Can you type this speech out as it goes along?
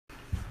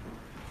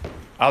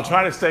I'll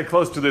try to stay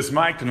close to this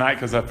mic tonight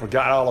because I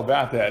forgot all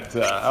about that.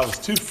 I was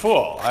too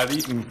full. I'd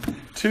eaten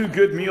 2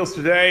 good meals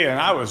today and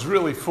I was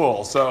really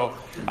full. So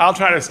I'll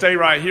try to stay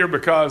right here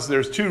because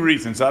there's 2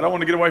 reasons. I don't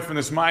want to get away from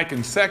this mic,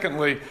 and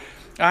secondly,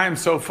 I am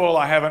so full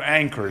I have an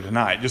anchor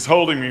tonight just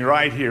holding me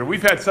right here.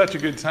 We've had such a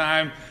good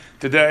time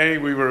today.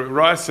 We were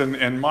Russ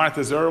and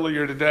Martha's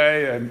earlier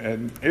today,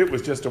 and it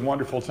was just a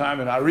wonderful time.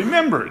 And I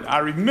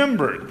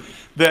remembered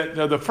that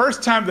the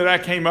first time that I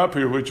came up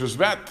here, which was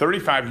about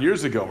 35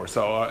 years ago or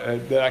so,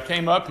 that I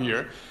came up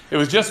here, it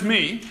was just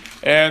me,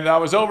 and I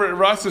was over at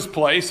Russ's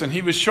place, and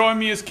he was showing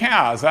me his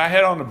cows. I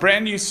had on a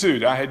brand new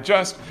suit. I had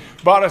just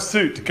bought a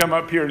suit to come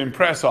up here and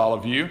impress all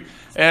of you,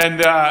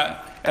 and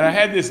I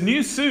had this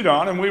new suit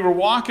on, and we were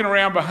walking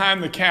around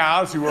behind the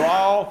cows who were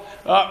all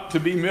up to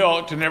be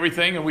milked and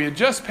everything, and we had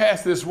just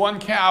passed this one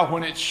cow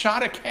when it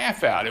shot a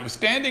calf out. It was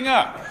standing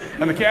up,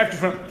 and the calf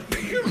just went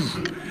pew,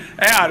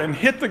 out and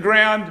hit the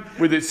ground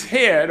with its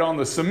head on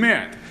the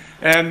cement,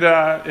 and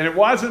it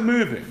wasn't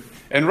moving.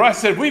 And Russ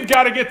said, "We've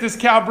got to get this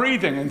cow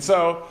breathing." And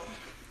so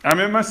I'm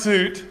in my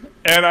suit,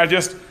 and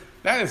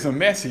that is a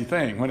messy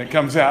thing when it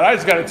comes out. I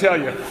just got to tell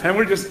you. And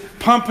we're just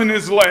pumping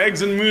his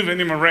legs and moving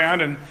him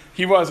around, and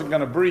he wasn't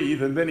going to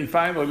breathe. And then he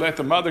finally let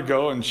the mother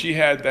go, and she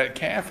had that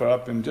calf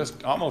up in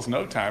just almost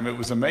no time. It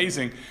was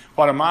amazing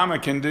what a mama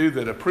can do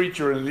that a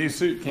preacher in a new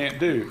suit can't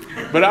do.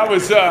 But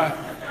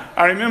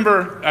I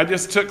remember I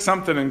just took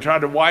something and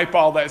tried to wipe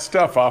all that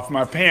stuff off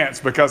my pants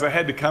because I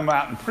had to come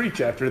out and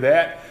preach after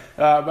that.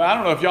 But I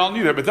don't know if y'all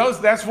knew that, but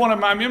that's one of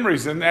my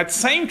memories. And that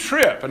same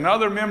trip,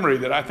 another memory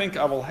that I think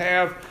I will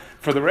have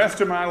for the rest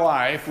of my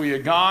life. We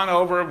had gone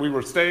over, we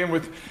were staying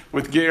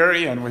with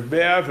Gary and with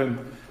Bev, and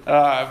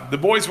the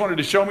boys wanted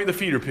to show me the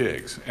feeder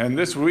pigs. And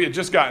we had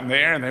just gotten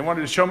there, and they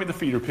wanted to show me the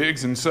feeder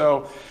pigs. And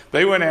so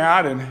they went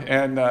out,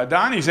 and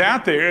Donnie's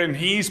out there, and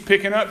he's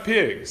picking up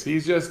pigs.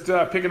 He's just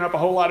picking up a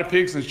whole lot of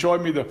pigs and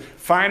showing me the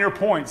finer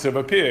points of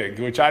a pig,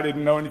 which I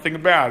didn't know anything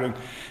about.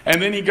 And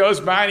then he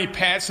goes by and he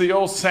pats the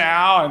old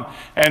sow,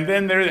 and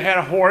then they had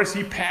a horse.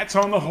 He pats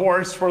on the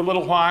horse for a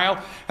little while.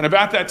 And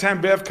about that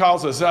time, Bev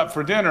calls us up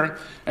for dinner.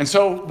 And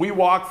so we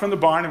walk from the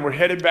barn, and we're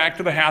headed back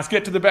to the house,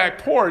 get to the back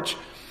porch,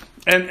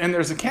 and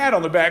there's a cat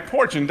on the back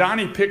porch, and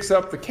Donnie picks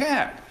up the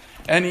cat,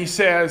 and he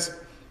says,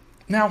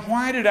 "Now,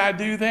 why did I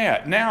do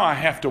that? Now I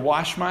have to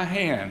wash my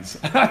hands."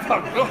 I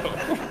thought,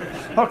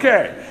 oh,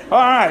 okay, all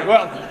right.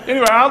 Well,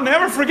 anyway, I'll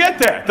never forget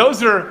that.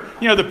 Those are,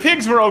 the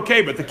pigs were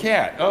okay, but the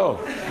cat,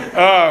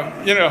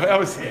 that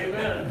was,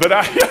 but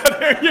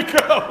there you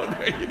go.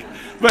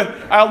 But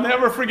I'll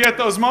never forget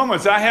those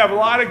moments. I have a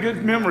lot of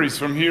good memories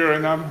from here,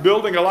 and I'm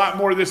building a lot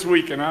more this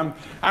week, and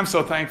I'm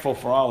so thankful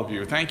for all of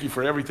you. Thank you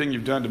for everything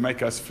you've done to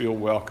make us feel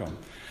welcome.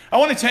 I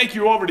want to take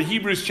you over to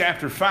Hebrews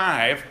chapter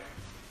 5.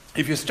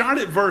 If you start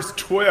at verse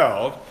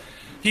 12,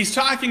 he's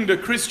talking to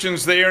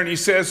Christians there, and he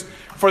says,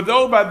 "For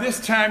though by this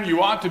time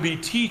you ought to be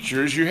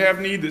teachers, you have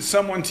need that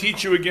someone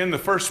teach you again the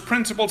first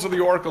principles of the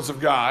oracles of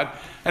God,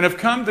 and have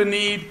come to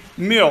need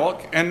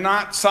milk and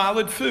not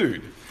solid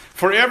food.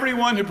 For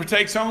everyone who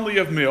partakes only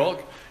of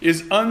milk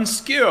is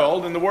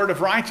unskilled in the word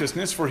of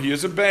righteousness, for he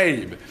is a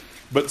babe.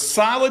 But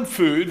solid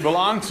food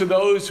belongs to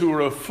those who are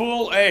of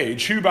full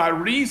age, who by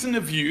reason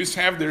of use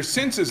have their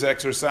senses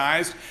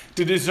exercised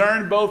to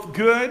discern both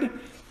good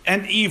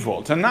and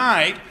evil."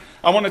 Tonight,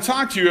 I want to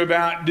talk to you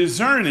about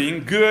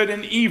discerning good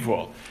and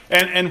evil,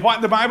 and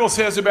what the Bible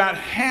says about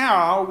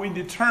how we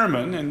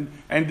determine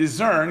and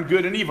discern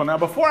good and evil. Now,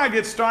 before I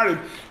get started,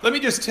 let me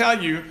just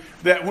tell you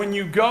that when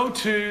you go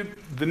to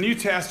the New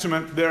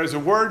Testament, there is a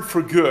word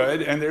for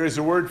good and there is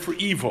a word for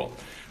evil.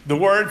 The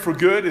word for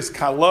good is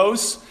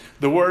kalos.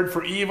 The word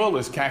for evil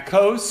is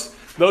kakos.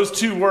 Those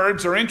 2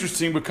 words are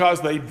interesting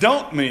because they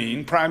don't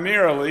mean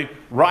primarily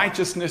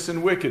righteousness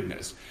and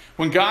wickedness.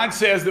 When God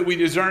says that we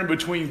discern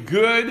between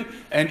good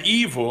and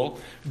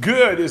evil,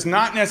 good is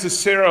not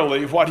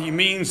necessarily what he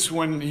means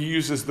when he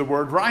uses the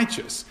word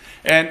righteous.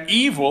 And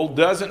evil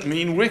doesn't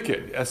mean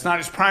wicked. That's not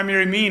its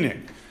primary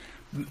meaning.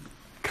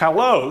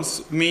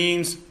 Kalos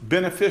means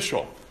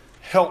beneficial,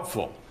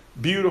 helpful,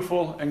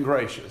 beautiful, and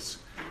gracious.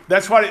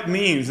 That's what it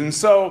means. And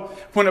so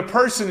when a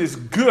person is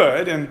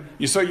good, and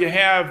so you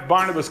have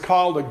Barnabas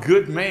called a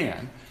good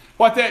man,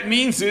 what that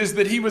means is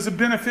that he was a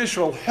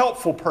beneficial,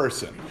 helpful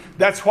person.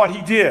 That's what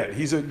he did.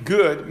 He's a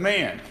good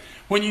man.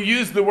 When you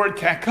use the word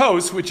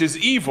kakos, which is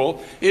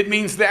evil, it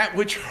means that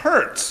which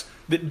hurts,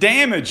 that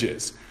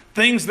damages,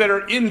 things that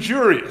are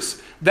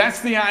injurious. That's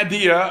the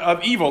idea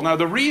of evil. Now,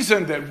 the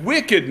reason that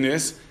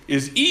wickedness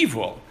is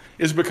evil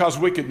is because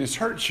wickedness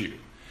hurts you.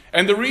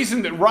 And the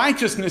reason that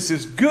righteousness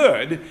is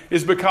good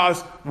is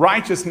because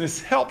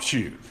righteousness helps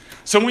you.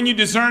 So when you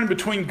discern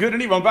between good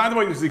and evil, and by the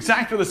way, there's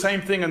exactly the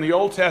same thing in the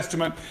Old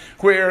Testament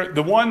where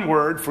the one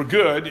word for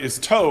good is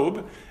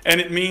tob,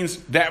 and it means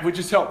that which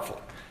is helpful.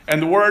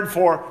 And the word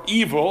for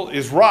evil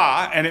is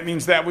ra, and it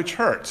means that which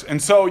hurts. And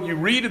so you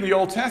read in the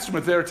Old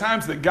Testament, there are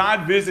times that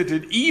God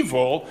visited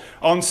evil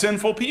on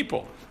sinful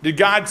people. Did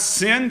God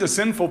send to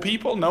sinful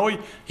people? No,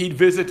 he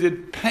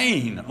visited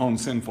pain on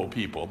sinful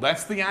people.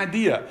 That's the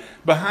idea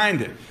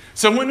behind it.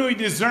 So when we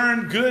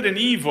discern good and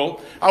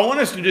evil, I want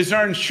us to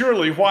discern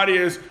surely what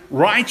is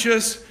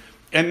righteous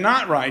and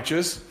not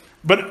righteous.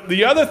 But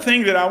the other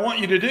thing that I want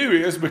you to do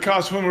is,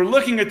 because when we're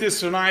looking at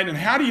this tonight, and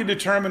how do you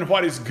determine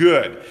what is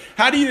good?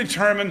 How do you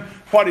determine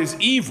what is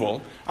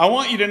evil? I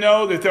want you to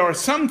know that there are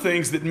some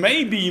things that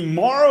may be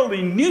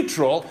morally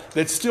neutral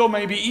that still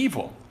may be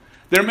evil.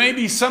 There may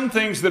be some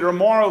things that are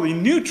morally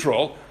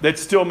neutral that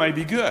still may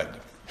be good,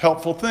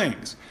 helpful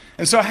things.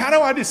 And so how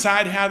do I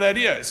decide how that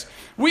is?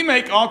 We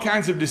make all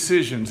kinds of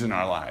decisions in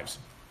our lives.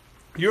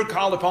 You're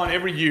called upon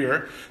every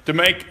year to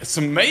make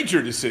some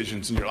major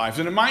decisions in your lives.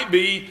 And it might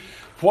be,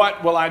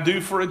 what will I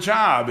do for a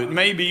job? It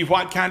may be,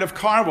 what kind of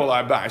car will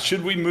I buy?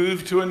 Should we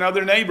move to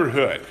another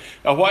neighborhood?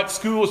 What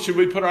school should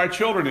we put our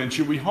children in?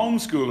 Should we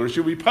homeschool or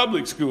should we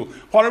public school?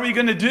 What are we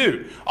going to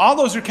do? All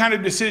those are kind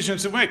of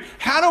decisions that we make.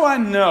 How do I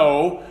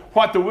know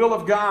what the will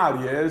of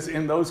God is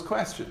in those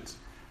questions?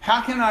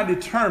 How can I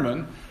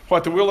determine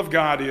what the will of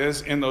God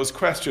is in those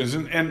questions?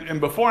 And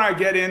before I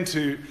get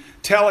into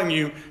telling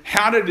you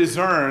how to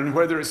discern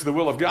whether it's the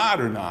will of God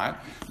or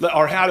not,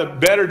 or how to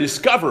better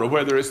discover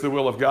whether it's the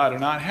will of God or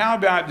not, how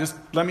about just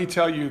let me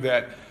tell you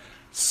that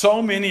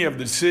so many of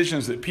the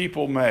decisions that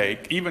people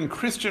make, even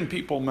Christian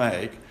people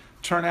make,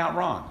 turn out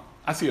wrong.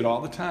 I see it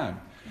all the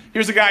time.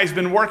 Here's a guy who's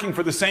been working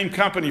for the same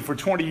company for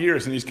 20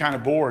 years and he's kind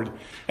of bored.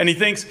 And he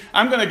thinks,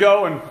 I'm going to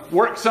go and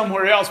work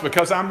somewhere else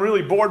because I'm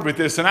really bored with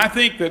this. And I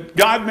think that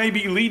God may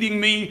be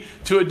leading me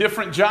to a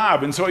different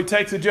job. And so he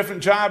takes a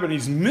different job and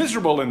he's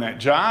miserable in that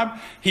job.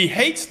 He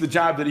hates the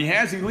job that he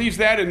has. He leaves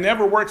that and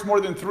never works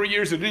more than 3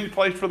 years at any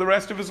place for the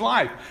rest of his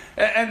life.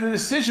 And the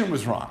decision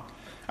was wrong.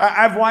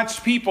 I've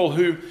watched people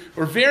who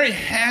were very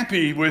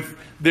happy with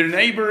their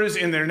neighbors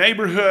in their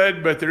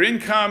neighborhood, but their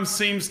income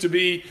seems to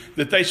be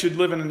that they should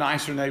live in a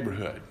nicer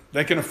neighborhood.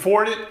 They can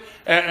afford it,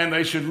 and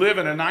they should live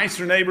in a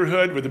nicer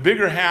neighborhood with a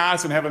bigger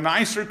house and have a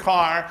nicer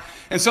car.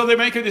 And so they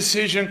make a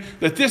decision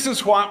that this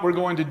is what we're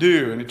going to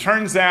do. And it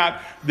turns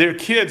out their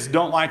kids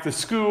don't like the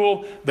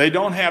school. They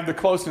don't have the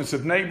closeness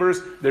of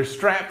neighbors. They're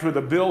strapped with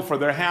a bill for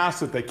their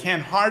house that they can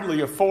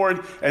hardly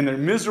afford, and they're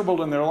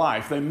miserable in their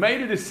life. They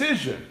made a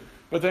decision,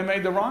 but they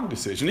made the wrong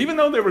decision. Even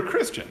though they were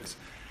Christians,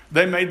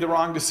 they made the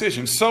wrong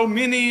decision. So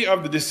many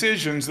of the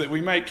decisions that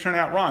we make turn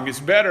out wrong. It's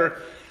better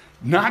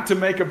not to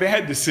make a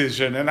bad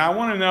decision, and I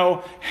want to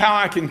know how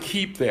I can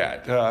keep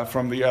that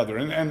from the other.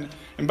 And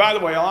by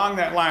the way, along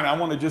that line, I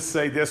want to just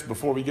say this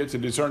before we get to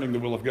discerning the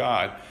will of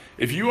God.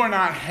 If you are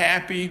not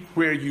happy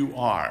where you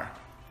are,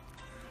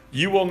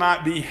 you will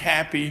not be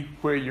happy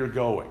where you're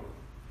going.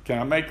 Can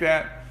I make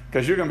that?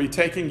 Because you're going to be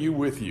taking you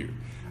with you.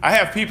 I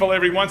have people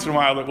every once in a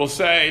while that will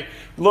say,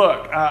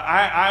 look,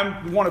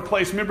 I want to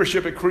place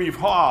membership at Creve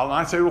Hall. And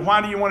I say, well,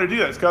 why do you want to do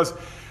that? It's because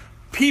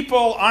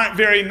people aren't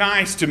very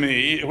nice to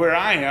me where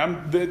I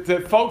am.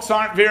 That folks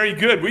aren't very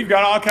good. We've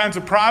got all kinds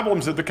of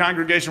problems at the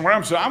congregation where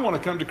I'm, so I want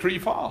to come to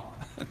Creve Hall.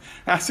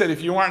 I said,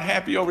 if you aren't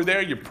happy over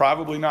there, you're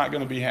probably not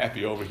going to be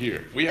happy over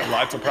here. We have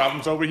lots of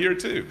problems over here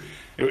too.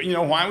 You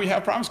know why we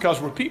have problems? Because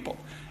we're people.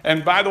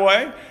 And by the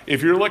way,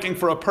 if you're looking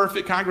for a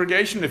perfect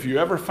congregation, if you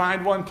ever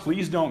find one,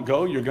 please don't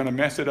go. You're going to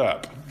mess it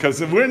up.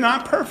 Because we're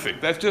not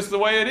perfect. That's just the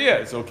way it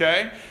is,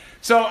 okay?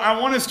 So I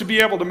want us to be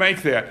able to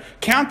make that.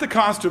 Count the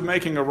cost of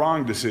making a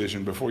wrong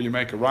decision before you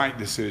make a right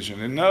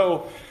decision. And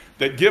know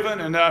that given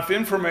enough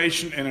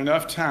information and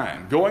enough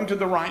time, going to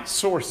the right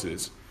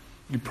sources,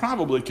 you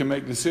probably can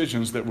make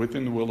decisions that are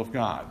within the will of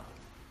God.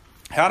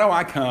 How do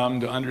I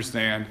come to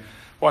understand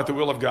what the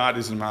will of God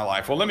is in my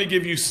life? Well, let me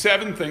give you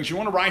 7 things. You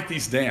want to write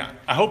these down.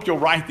 I hope you'll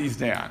write these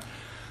down.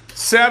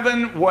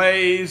 7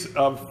 ways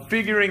of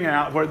figuring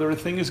out whether a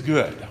thing is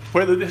good,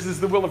 whether this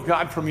is the will of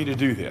God for me to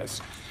do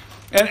this.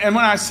 And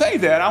when I say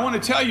that, I want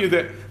to tell you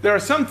that there are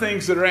some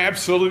things that are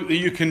absolutely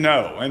you can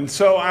know. And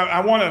so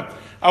I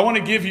want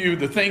to give you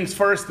the things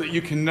first that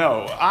you can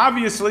know.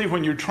 Obviously,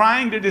 when you're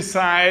trying to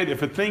decide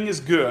if a thing is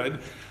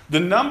good, the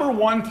number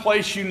one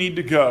place you need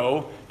to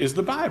go is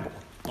the Bible.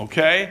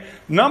 Okay?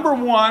 Number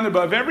one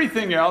above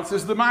everything else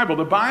is the Bible.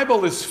 The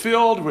Bible is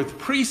filled with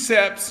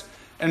precepts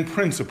and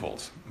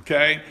principles.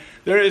 Okay?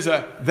 There is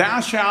a thou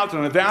shalt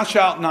and a thou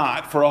shalt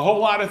not for a whole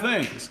lot of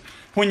things.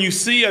 When you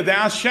see a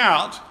thou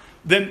shalt,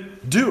 then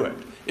do it.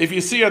 If you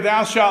see a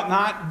thou shalt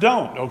not,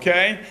 don't,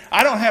 okay?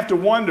 I don't have to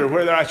wonder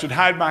whether I should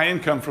hide my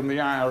income from the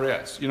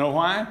IRS. You know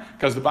why?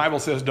 Because the Bible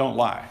says don't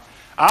lie.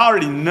 I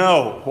already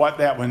know what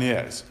that one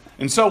is.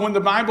 And so when the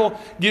Bible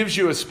gives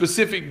you a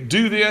specific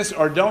do this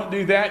or don't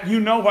do that, you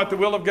know what the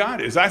will of God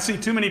is. I see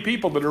too many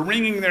people that are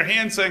wringing their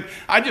hands saying,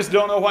 I just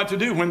don't know what to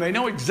do. When they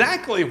know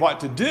exactly what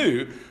to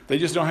do, they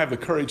just don't have the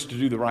courage to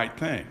do the right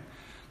thing.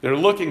 They're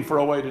looking for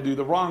a way to do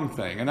the wrong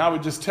thing. And I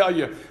would just tell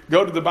you,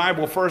 go to the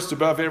Bible first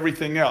above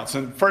everything else.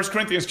 In 1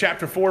 Corinthians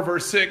chapter 4,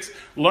 verse 6,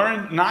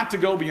 learn not to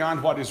go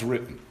beyond what is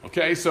written.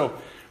 Okay, so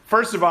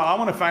first of all, I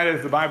want to find out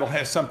if the Bible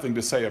has something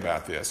to say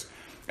about this.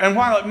 And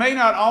while it may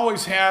not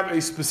always have a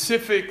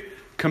specific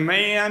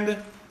command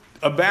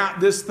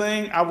about this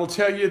thing, I will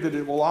tell you that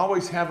it will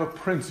always have a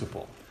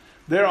principle.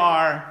 there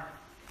are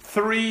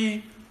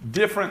 3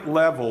 different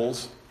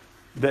levels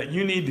that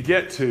you need to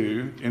get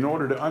to in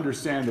order to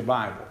understand the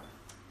Bible.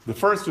 The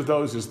first of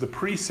those is the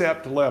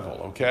precept level,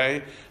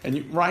 okay? And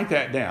you write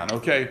that down,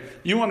 okay?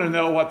 You want to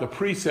know what the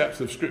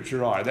precepts of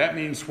Scripture are. That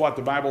means what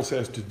the Bible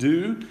says to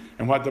do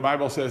and what the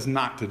Bible says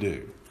not to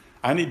do.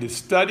 I need to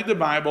study the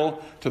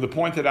Bible to the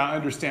point that I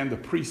understand the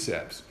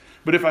precepts.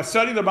 But if I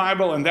study the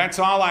Bible and that's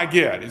all I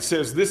get, it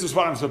says this is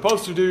what I'm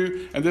supposed to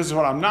do and this is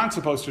what I'm not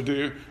supposed to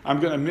do, I'm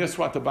going to miss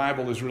what the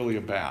Bible is really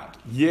about.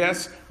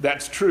 Yes,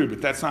 that's true,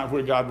 but that's not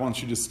where God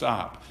wants you to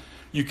stop.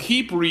 You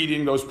keep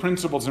reading those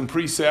principles and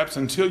precepts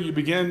until you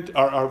begin,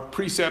 or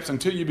precepts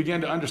until you begin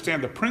to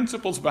understand the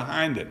principles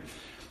behind it.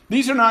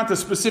 These are not the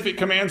specific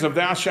commands of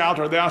thou shalt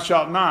or thou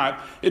shalt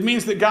not. It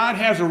means that God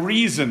has a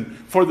reason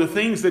for the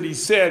things that he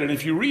said. And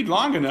if you read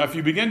long enough,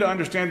 you begin to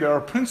understand there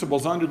are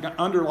principles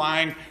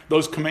underlying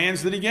those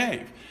commands that he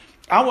gave.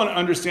 I want to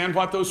understand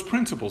what those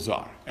principles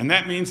are. And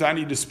that means I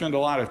need to spend a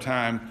lot of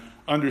time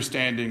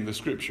understanding the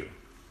Scripture.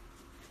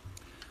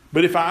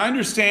 But if I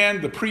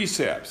understand the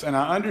precepts and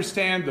I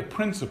understand the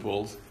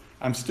principles,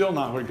 I'm still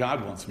not where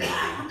God wants me to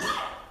be.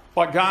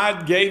 What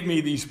God gave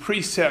me, these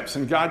precepts,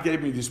 and God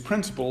gave me these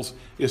principles,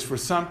 is for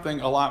something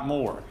a lot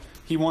more.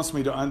 He wants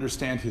me to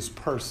understand his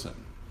person.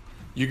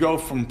 You go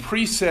from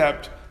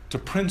precept to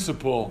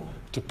principle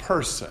to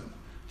person.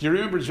 Do you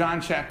remember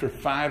John chapter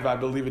 5, I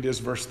believe it is,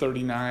 verse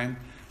 39,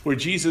 where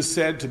Jesus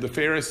said to the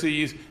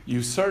Pharisees,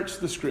 you search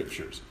the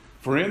Scriptures,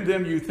 for in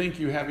them you think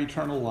you have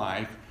eternal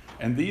life,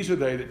 and these are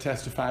they that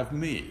testify of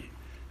me.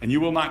 And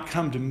you will not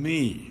come to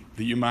me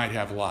that you might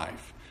have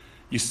life.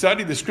 You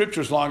study the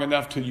Scriptures long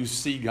enough till you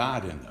see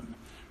God in them.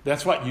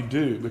 That's what you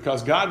do,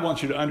 because God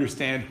wants you to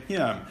understand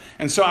him.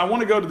 And so I want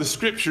to go to the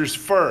Scriptures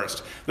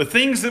first. The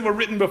things that were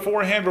written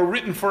beforehand were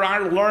written for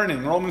our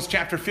learning. Romans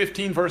chapter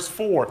 15, verse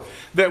 4.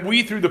 That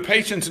we through the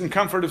patience and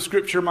comfort of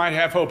Scripture might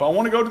have hope. I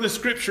want to go to the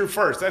Scripture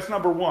first. That's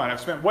number 1.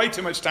 I've spent way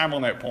too much time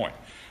on that point.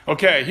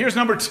 Okay, here's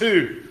number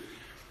 2.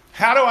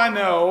 How do I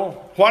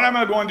know what am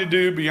I going to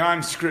do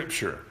beyond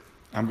Scripture?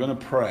 I'm going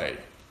to pray.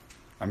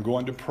 I'm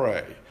going to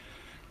pray.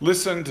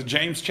 Listen to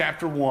James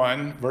chapter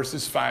 1,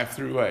 verses 5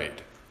 through 8.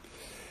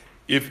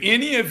 If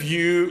any of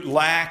you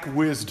lack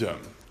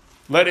wisdom,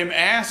 let him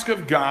ask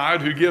of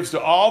God, who gives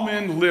to all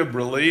men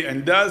liberally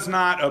and does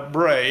not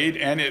upbraid,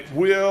 and it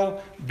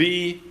will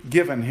be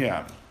given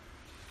him.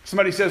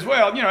 Somebody says,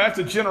 well, that's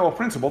a general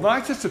principle. No,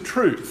 that's just the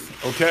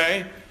truth,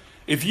 okay?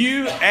 If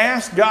you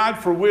ask God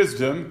for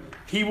wisdom,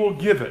 he will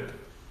give it.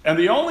 And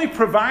the only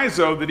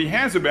proviso that he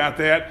has about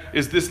that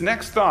is this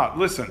next thought.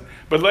 Listen,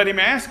 but let him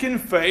ask in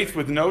faith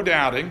with no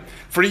doubting.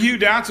 For he who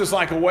doubts is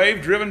like a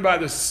wave driven by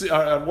the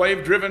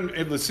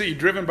sea,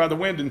 driven by the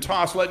wind and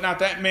tossed. Let not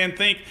that man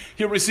think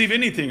he'll receive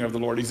anything of the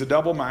Lord. He's a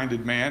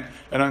double-minded man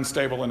and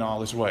unstable in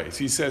all his ways.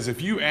 He says,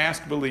 if you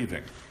ask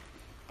believing,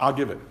 I'll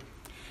give it.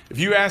 If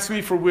you ask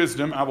me for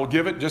wisdom, I will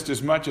give it just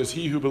as much as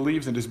he who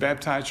believes and is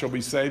baptized shall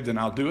be saved, and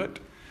I'll do it.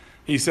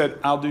 He said,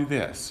 I'll do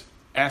this.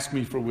 Ask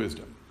me for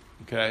wisdom.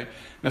 Okay?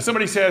 Now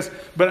somebody says,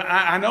 but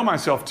I know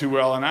myself too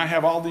well and I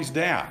have all these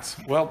doubts.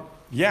 Well,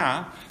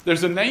 yeah,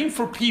 there's a name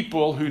for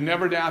people who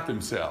never doubt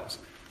themselves.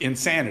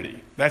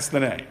 Insanity. That's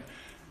the name.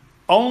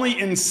 Only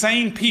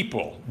insane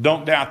people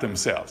don't doubt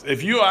themselves.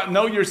 If you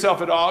know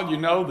yourself at all, you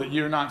know that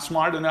you're not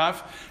smart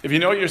enough. If you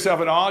know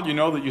yourself at all, you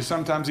know that you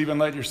sometimes even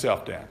let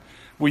yourself down.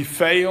 We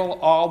fail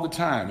all the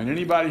time. And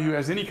anybody who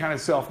has any kind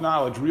of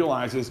self-knowledge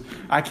realizes,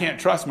 I can't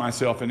trust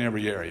myself in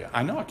every area.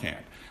 I know I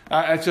can't.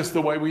 That's just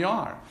the way we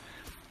are.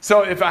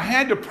 So if I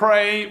had to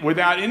pray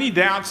without any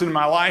doubts in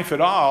my life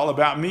at all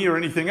about me or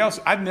anything else,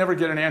 I'd never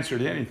get an answer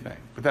to anything.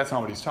 But that's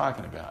not what he's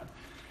talking about.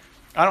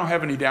 I don't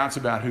have any doubts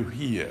about who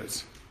he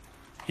is.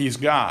 He's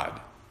God.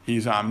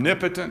 He's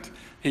omnipotent.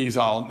 He's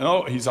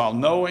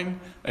all-knowing.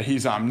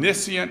 He's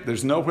omniscient.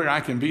 There's nowhere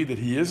I can be that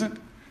he isn't.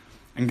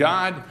 And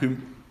God, who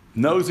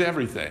knows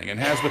everything and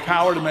has the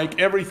power to make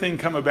everything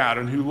come about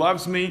and who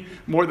loves me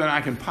more than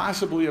I can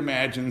possibly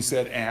imagine,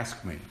 said,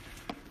 ask me.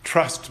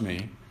 Trust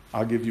me.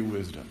 I'll give you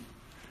wisdom.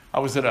 I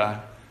was at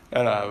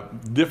a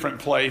different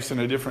place in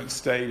a different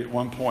state at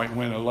one point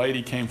when a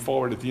lady came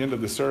forward at the end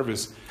of the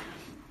service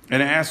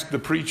and asked the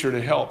preacher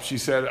to help. She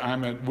said,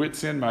 I'm at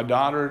wit's end. My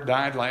daughter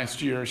died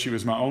last year. She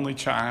was my only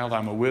child.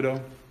 I'm a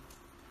widow.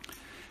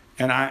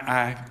 And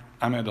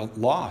I'm at a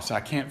loss.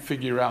 I can't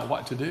figure out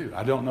what to do.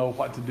 I don't know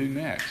what to do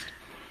next.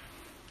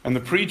 And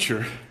the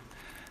preacher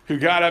who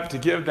got up to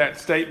give that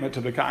statement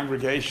to the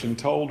congregation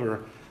told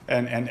her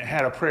and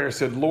had a prayer,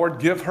 said, Lord,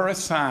 give her a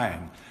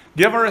sign.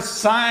 Give her a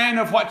sign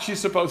of what she's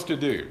supposed to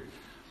do.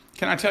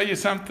 Can I tell you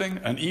something?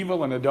 An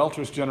evil and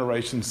adulterous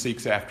generation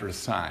seeks after a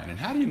sign. And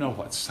how do you know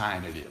what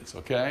sign it is,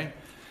 okay?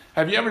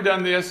 Have you ever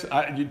done this?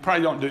 You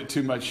probably don't do it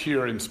too much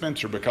here in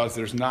Spencer because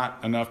there's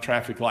not enough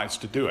traffic lights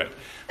to do it.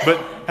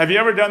 But have you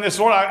ever done this?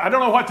 Lord, I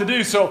don't know what to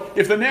do, so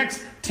if the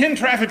next 10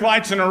 traffic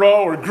lights in a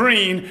row are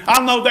green,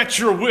 I'll know that's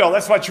your will.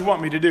 That's what you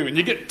want me to do. And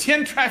you get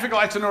 10 traffic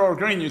lights in a row are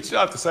green, you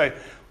still have to say,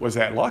 was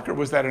that luck or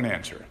was that an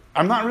answer?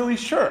 I'm not really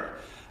sure.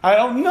 I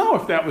don't know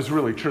if that was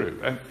really true.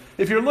 And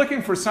if you're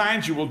looking for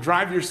signs, you will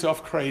drive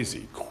yourself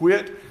crazy.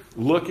 Quit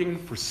looking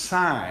for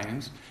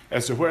signs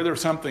as to whether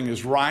something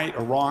is right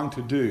or wrong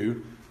to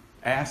do.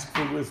 Ask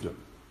for wisdom,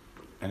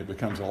 and it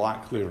becomes a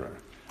lot clearer.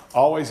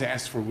 Always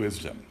ask for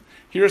wisdom.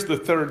 Here's the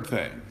third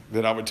thing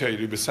that I would tell you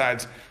to do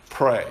besides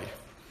pray.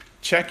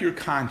 Check your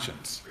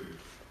conscience.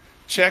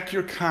 Check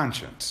your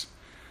conscience.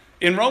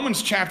 In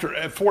Romans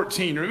chapter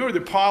 14, remember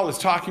that Paul is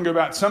talking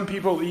about some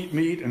people eat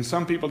meat and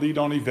some people eat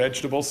only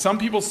vegetables. Some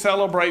people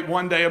celebrate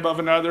one day above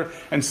another,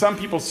 and some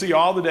people see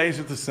all the days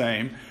as the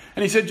same.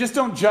 And he said, just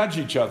don't judge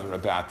each other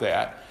about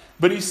that.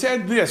 But he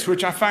said this,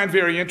 which I find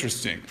very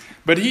interesting.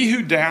 But he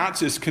who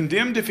doubts is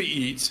condemned if he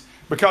eats,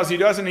 because he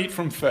doesn't eat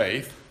from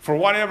faith. For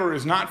whatever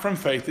is not from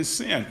faith is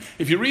sin.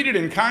 If you read it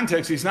in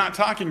context, he's not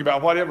talking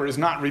about whatever is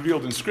not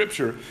revealed in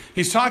Scripture.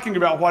 He's talking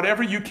about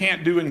whatever you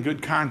can't do in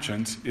good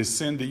conscience is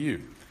sin to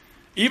you.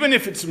 Even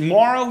if it's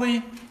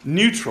morally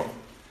neutral.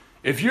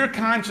 If your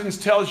conscience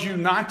tells you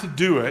not to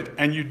do it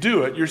and you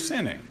do it, you're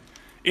sinning.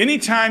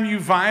 Anytime you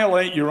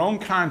violate your own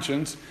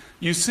conscience,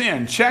 you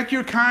sin. Check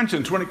your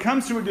conscience. When it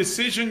comes to a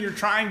decision you're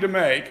trying to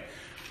make,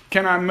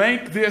 can I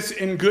make this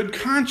in good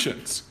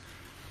conscience?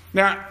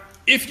 Now,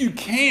 if you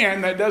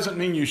can, that doesn't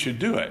mean you should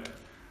do it.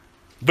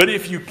 But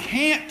if you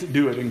can't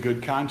do it in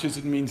good conscience,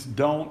 it means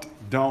don't.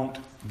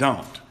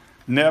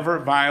 Never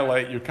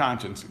violate your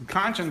conscience.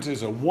 Conscience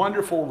is a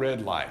wonderful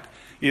red light.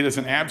 It is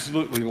an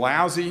absolutely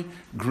lousy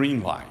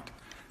green light.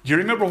 Do you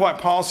remember what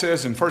Paul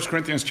says in 1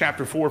 Corinthians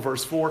chapter 4,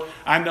 verse 4?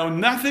 I know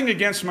nothing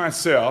against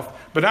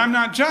myself, but I'm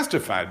not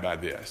justified by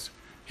this.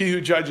 He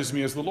who judges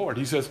me is the Lord.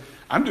 He says,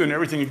 I'm doing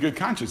everything in good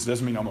conscience.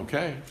 Doesn't mean I'm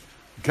okay.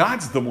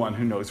 God's the one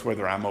who knows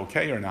whether I'm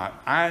okay or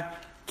not. I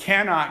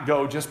cannot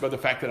go just by the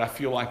fact that I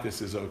feel like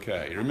this is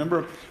okay.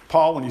 Remember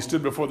Paul when he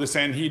stood before the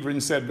Sanhedrin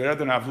and said, better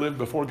than I've lived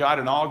before God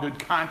in all good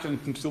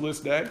conscience until this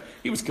day?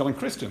 He was killing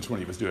Christians when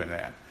he was doing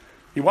that.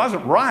 He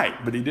wasn't right,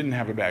 but he didn't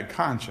have a bad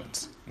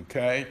conscience.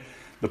 Okay?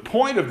 The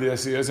point of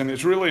this is, and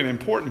it's really an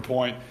important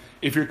point,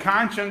 if your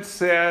conscience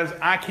says,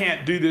 I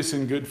can't do this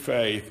in good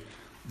faith,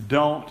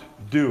 don't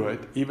do it,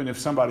 even if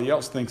somebody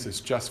else thinks it's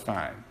just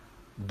fine.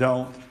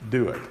 Don't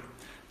do it.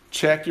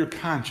 Check your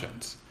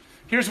conscience.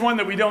 Here's one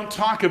that we don't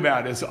talk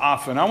about as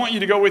often. I want you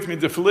to go with me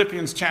to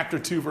Philippians chapter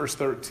 2, verse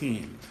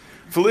 13.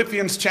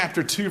 Philippians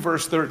chapter 2,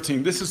 verse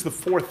 13. This is the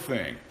fourth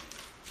thing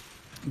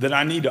that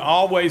I need to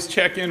always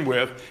check in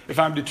with if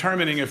I'm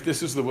determining if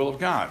this is the will of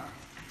God.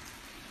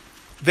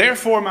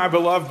 Therefore, my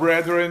beloved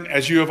brethren,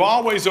 as you have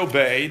always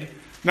obeyed,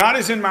 not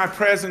as in my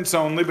presence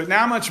only, but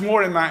now much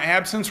more in my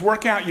absence,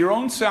 work out your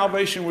own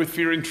salvation with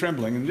fear and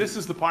trembling. And this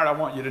is the part I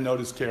want you to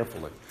notice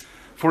carefully.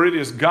 For it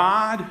is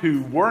God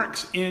who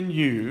works in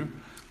you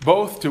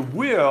both to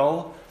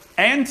will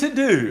and to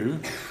do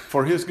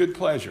for his good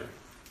pleasure.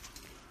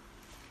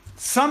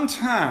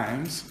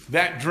 Sometimes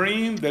that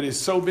dream that is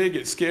so big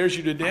it scares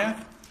you to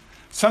death,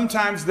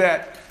 sometimes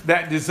that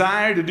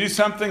desire to do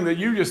something that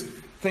you just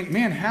think,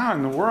 man, how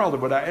in the world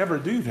would I ever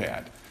do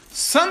that?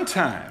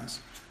 Sometimes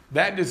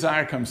that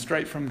desire comes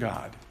straight from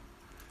God.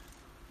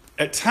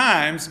 At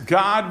times,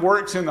 God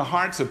works in the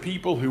hearts of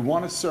people who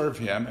want to serve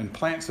him and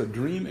plants a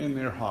dream in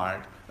their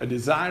heart, a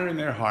desire in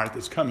their heart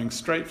that's coming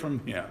straight from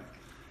him.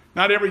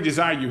 Not every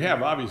desire you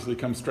have obviously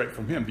comes straight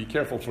from him. Be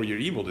careful for your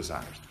evil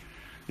desires.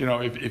 You know,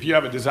 if you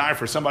have a desire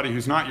for somebody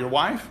who's not your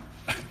wife,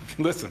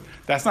 listen,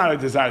 that's not a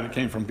desire that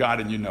came from God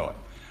and you know it.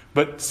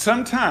 But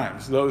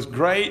sometimes those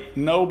great,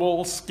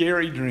 noble,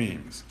 scary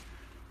dreams,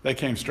 they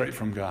came straight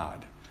from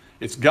God.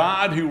 It's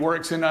God who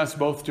works in us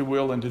both to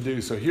will and to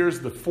do. So here's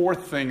the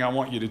fourth thing I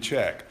want you to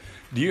check.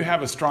 Do you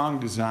have a strong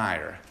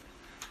desire?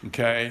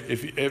 Okay?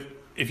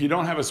 If you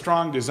don't have a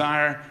strong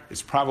desire,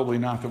 it's probably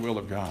not the will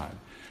of God.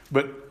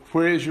 But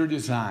where is your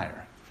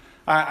desire?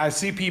 I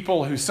see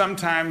people who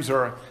sometimes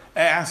are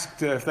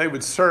asked if they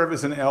would serve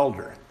as an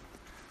elder.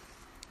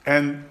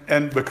 And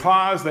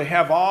because they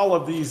have all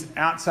of these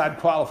outside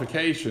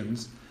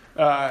qualifications,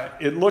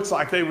 it looks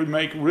like they would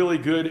make really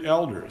good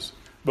elders.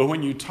 But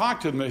when you talk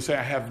to them, they say,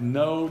 I have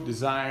no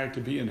desire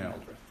to be an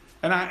elder.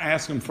 And I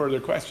ask them further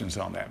questions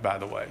on that, by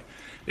the way.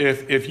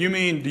 If you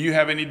mean, do you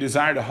have any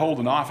desire to hold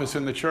an office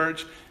in the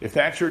church? If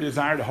that's your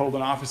desire to hold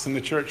an office in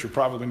the church, you're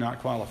probably not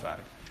qualified.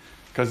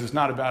 Because it's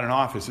not about an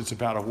office, it's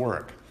about a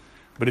work.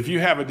 But if you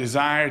have a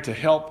desire to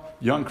help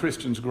young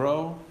Christians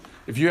grow,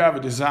 if you have a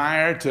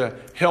desire to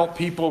help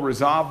people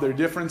resolve their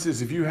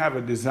differences, if you have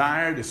a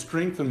desire to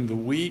strengthen the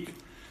weak,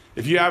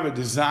 if you have a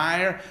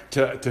desire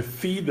to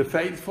feed the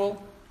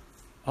faithful,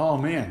 oh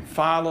man,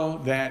 follow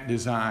that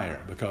desire,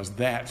 because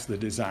that's the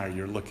desire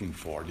you're looking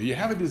for. Do you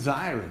have a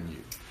desire in you?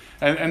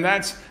 And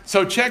that's,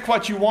 so check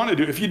what you want to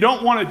do. If you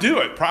don't want to do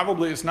it,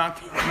 probably it's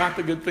not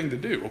the good thing to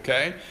do,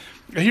 okay?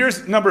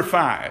 Here's number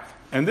 5.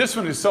 And this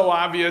one is so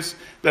obvious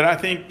that I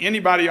think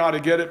anybody ought to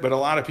get it, but a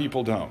lot of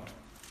people don't.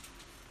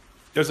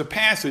 There's a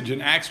passage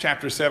in Acts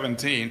chapter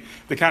 17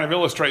 that kind of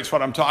illustrates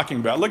what I'm talking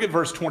about. Look at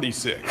verse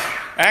 26.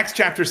 Acts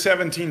chapter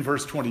 17,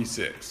 verse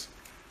 26.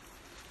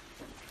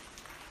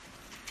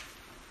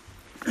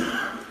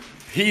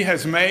 He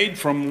has made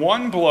from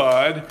one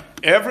blood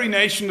every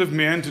nation of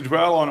men to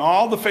dwell on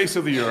all the face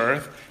of the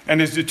earth,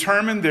 and has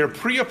determined their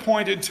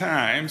pre-appointed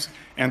times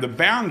and the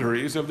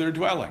boundaries of their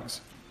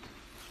dwellings.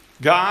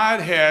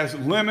 God has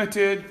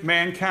limited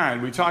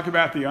mankind. We talk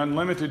about the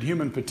unlimited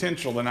human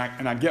potential, and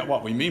I get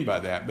what we mean by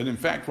that, but in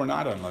fact, we're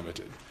not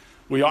unlimited.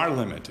 We are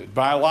limited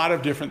by a lot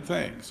of different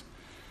things.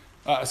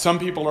 Some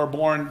people are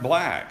born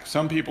black.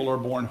 Some people are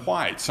born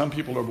white. Some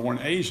people are born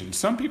Asian.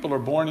 Some people are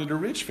born into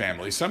rich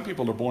families. Some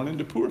people are born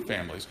into poor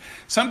families.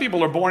 Some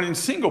people are born in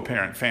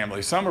single-parent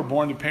families. Some are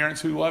born to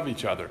parents who love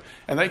each other,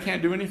 and they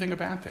can't do anything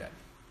about that.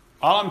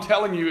 All I'm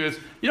telling you is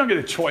you don't get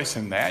a choice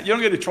in that. You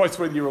don't get a choice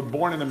whether you were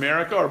born in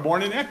America or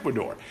born in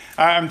Ecuador.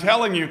 I'm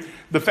telling you,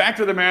 the fact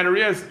of the matter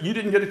is you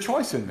didn't get a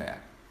choice in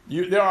that.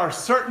 There are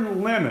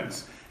certain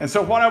limits. And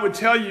so what I would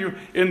tell you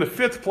in the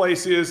fifth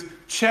place is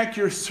check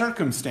your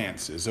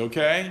circumstances,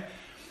 okay?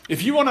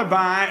 If you want to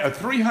buy a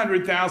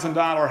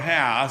 $300,000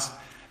 house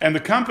and the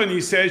company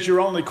says you're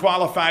only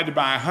qualified to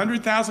buy a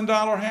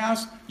 $100,000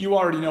 house, you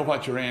already know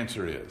what your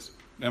answer is.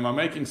 Am I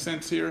making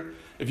sense here?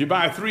 If you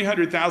buy a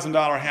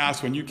 $300,000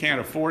 house when you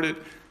can't afford it,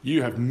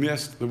 you have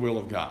missed the will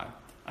of God.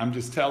 I'm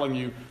just telling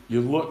you,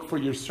 you look for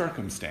your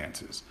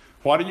circumstances.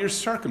 What are your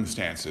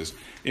circumstances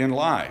in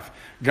life?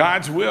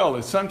 God's will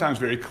is sometimes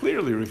very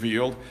clearly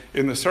revealed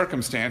in the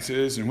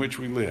circumstances in which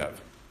we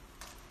live.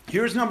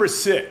 Here's number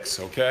 6,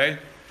 okay?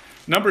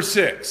 Number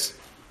 6.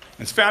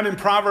 It's found in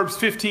Proverbs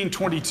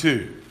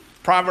 15:22.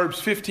 Proverbs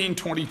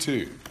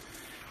 15:22.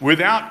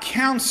 Without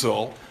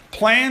counsel,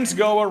 plans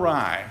go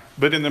awry,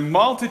 but in the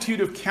multitude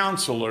of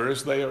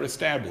counselors, they are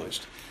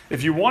established.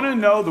 If you want to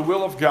know the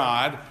will of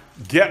God,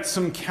 get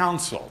some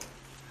counsel.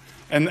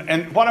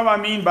 And what do I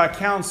mean by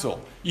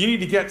counsel? You need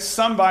to get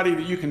somebody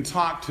that you can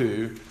talk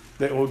to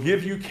that will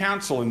give you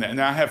counsel in that.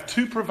 Now, I have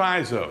 2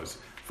 provisos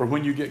for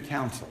when you get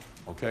counsel,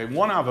 okay?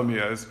 One of them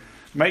is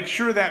make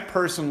sure that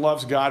person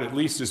loves God at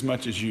least as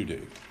much as you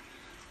do.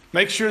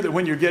 Make sure that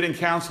when you're getting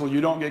counsel,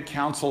 you don't get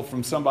counsel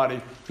from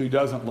somebody who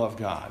doesn't love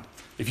God.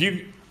 If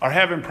you are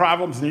having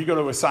problems and you go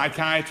to a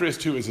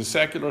psychiatrist who is a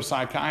secular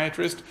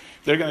psychiatrist,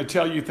 they're going to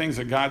tell you things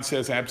that God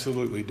says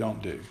absolutely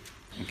don't do,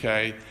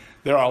 okay?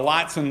 There are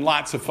lots and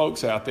lots of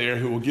folks out there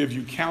who will give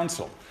you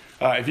counsel.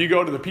 If you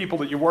go to the people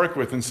that you work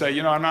with and say,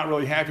 I'm not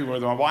really happy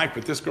with my wife,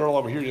 but this girl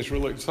over here just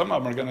really, some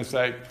of them are going to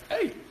say,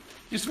 hey,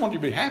 you just want you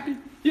to be happy.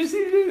 You just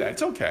need to do that.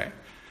 It's okay.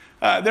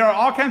 There are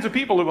all kinds of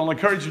people who will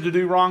encourage you to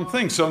do wrong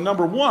things. So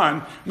number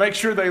 1, make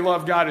sure they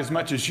love God as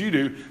much as you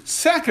do.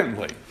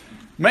 Secondly,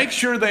 make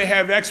sure they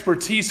have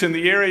expertise in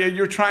the area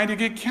you're trying to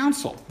get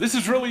counsel. This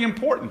is really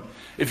important.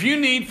 If you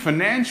need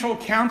financial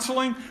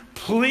counseling,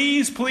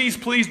 please, please,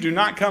 please do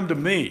not come to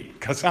me,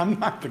 because I'm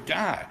not the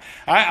guy.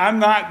 I'm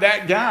not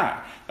that guy.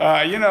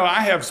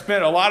 I have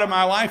spent a lot of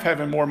my life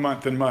having more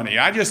month than money.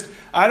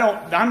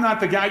 I'm not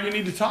the guy you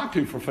need to talk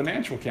to for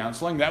financial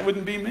counseling. That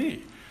wouldn't be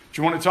me. If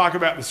you want to talk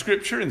about the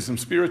scripture and some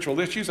spiritual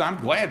issues, I'm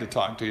glad to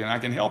talk to you and I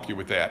can help you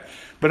with that.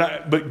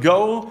 But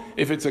go,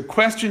 if it's a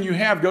question you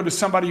have, go to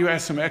somebody who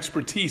has some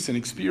expertise and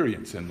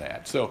experience in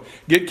that. So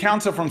get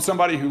counsel from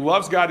somebody who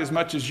loves God as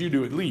much as you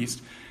do at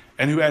least,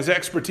 and who has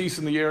expertise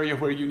in the area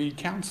where you need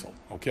counsel,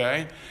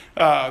 okay?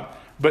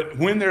 But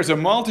when there's a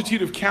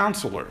multitude of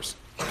counselors,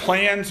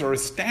 plans are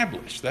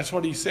established. That's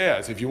what he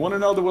says. If you want to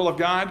know the will of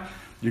God,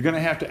 you're going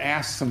to have to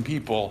ask some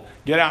people.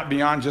 Get out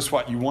beyond just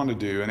what you want to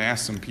do and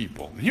ask some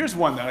people. And here's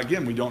one that,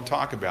 again, we don't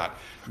talk about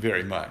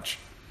very much.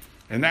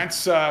 And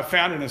that's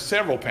found in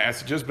several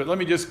passages, but let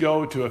me just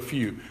go to a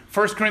few.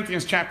 1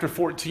 Corinthians chapter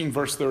 14,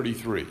 verse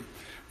 33.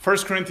 1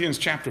 Corinthians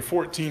chapter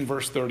 14,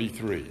 verse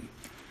 33.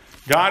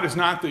 God is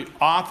not the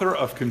author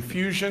of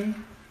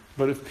confusion,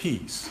 but of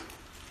peace.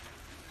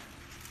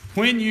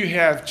 When you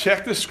have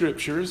checked the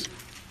scriptures,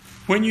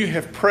 when you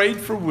have prayed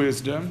for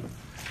wisdom,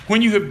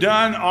 when you have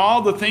done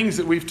all the things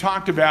that we've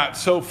talked about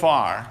so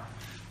far,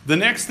 the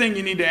next thing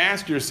you need to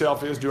ask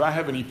yourself is, do I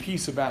have any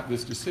peace about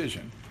this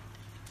decision?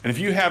 And if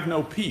you have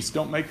no peace,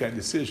 don't make that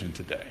decision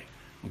today,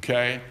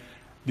 okay?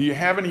 Do you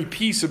have any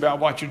peace about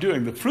what you're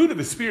doing? The fruit of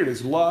the Spirit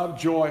is love,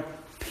 joy,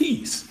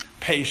 peace,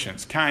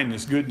 patience,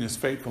 kindness, goodness,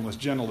 faithfulness,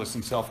 gentleness,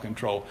 and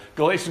self-control.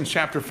 Galatians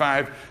chapter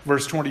 5,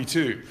 verse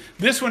 22.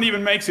 This one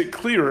even makes it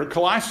clearer.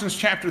 Colossians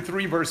chapter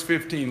 3, verse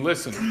 15.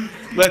 Listen,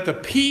 let the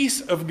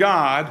peace of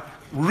God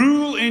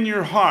rule in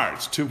your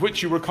hearts, to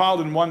which you were called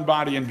in one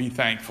body, and be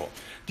thankful.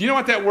 Do you know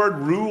what that word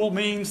rule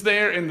means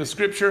there in the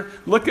scripture?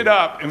 Look it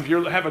up if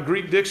you have a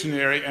Greek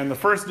dictionary, and the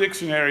first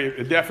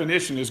dictionary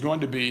definition is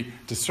going to be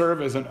to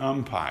serve as an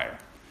umpire.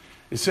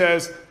 It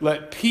says,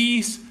 let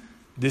peace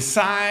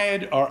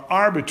decide or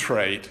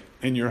arbitrate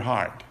in your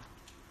heart.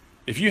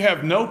 If you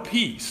have no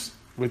peace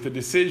with the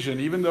decision,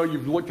 even though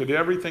you've looked at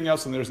everything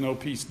else and there's no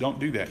peace, don't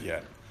do that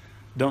yet.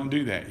 Don't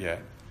do that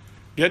yet.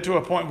 Get to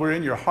a point where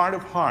in your heart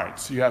of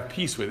hearts you have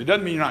peace with it. It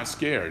doesn't mean you're not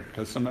scared,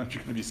 because sometimes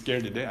you're going to be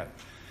scared to death.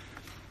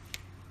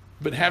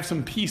 But have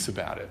some peace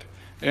about it.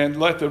 And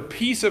let the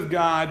peace of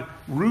God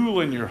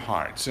rule in your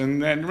hearts.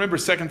 And then remember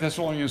 2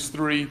 Thessalonians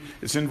 3,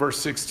 it's in verse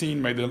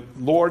 16. May the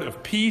Lord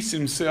of peace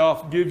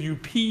himself give you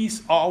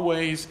peace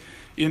always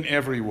in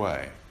every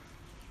way.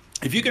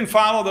 If you can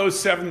follow those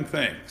 7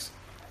 things,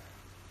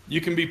 you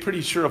can be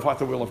pretty sure of what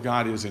the will of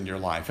God is in your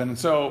life. And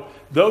so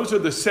those are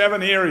the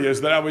 7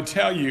 areas that I would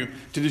tell you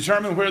to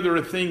determine whether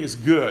a thing is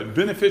good,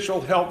 beneficial,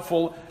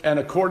 helpful, and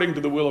according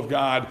to the will of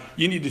God.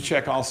 You need to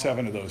check all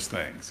 7 of those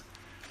things.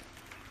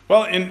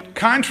 Well, in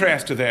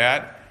contrast to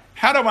that,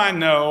 how do I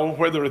know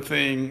whether a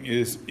thing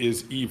is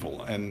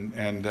evil?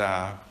 And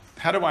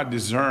how do I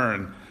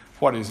discern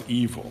what is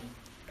evil?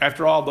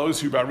 After all,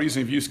 those who by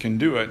reason of use can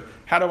do it,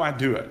 how do I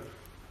do it?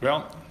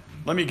 Well,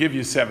 let me give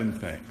you 7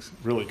 things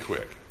really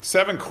quick.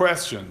 7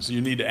 questions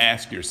you need to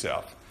ask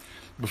yourself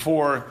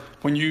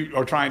when you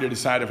are trying to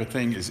decide if a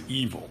thing is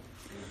evil.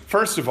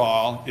 First of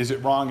all, is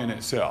it wrong in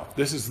itself?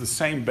 This is the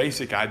same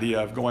basic idea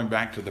of going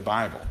back to the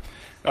Bible.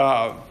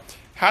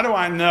 How do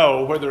I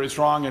know whether it's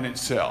wrong in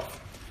itself?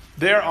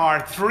 There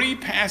are 3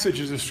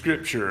 passages of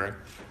Scripture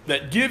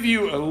that give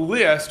you a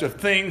list of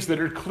things that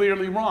are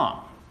clearly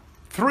wrong.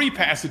 3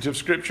 passages of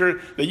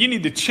Scripture that you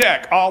need to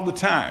check all the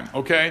time,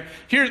 okay?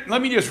 Here,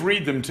 let me just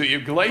read them to you.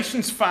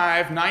 Galatians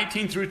 5,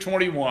 19 through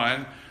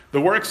 21,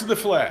 the works of the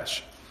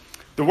flesh.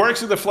 The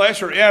works of the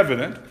flesh are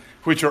evident,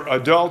 which are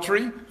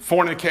adultery,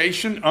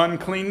 fornication,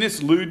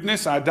 uncleanness,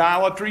 lewdness,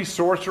 idolatry,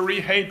 sorcery,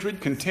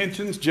 hatred,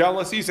 contentions,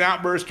 jealousies,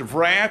 outbursts of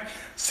wrath,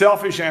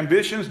 selfish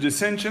ambitions,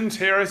 dissensions,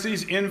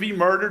 heresies, envy,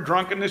 murder,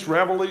 drunkenness,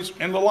 revelries,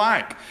 and the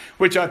like,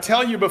 which I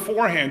tell you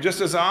beforehand,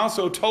 just as I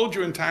also told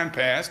you in time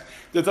past,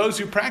 that those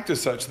who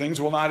practice such things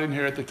will not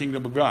inherit the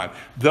kingdom of God.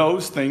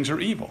 Those things are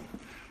evil.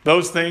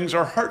 Those things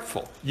are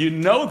hurtful. You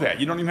know that.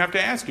 You don't even have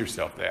to ask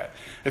yourself that.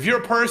 If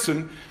you're a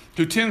person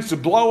who tends to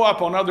blow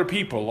up on other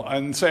people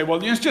and say,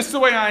 well, it's just the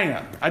way I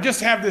am. I just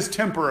have this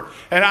temper,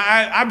 and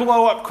I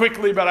blow up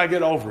quickly, but I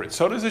get over it.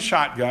 So does a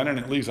shotgun, and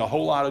it leaves a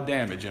whole lot of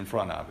damage in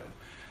front of it.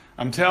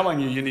 I'm telling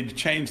you, you need to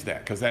change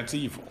that because that's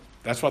evil.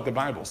 That's what the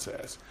Bible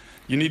says.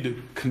 You need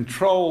to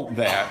control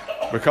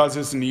that because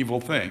it's an evil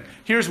thing.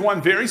 Here's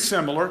one very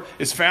similar.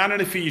 It's found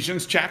in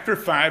Ephesians chapter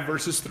 5,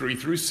 verses 3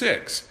 through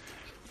 6.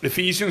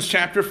 Ephesians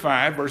chapter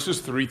 5,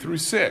 verses 3 through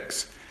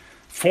 6.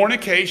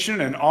 Fornication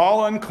and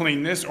all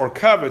uncleanness or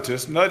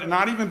covetous,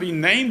 not even be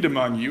named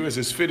among you as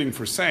is fitting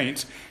for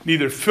saints,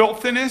 neither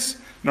filthiness,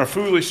 nor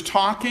foolish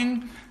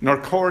talking, nor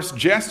coarse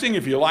jesting.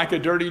 If you like a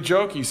dirty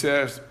joke, he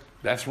says,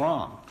 that's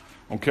wrong,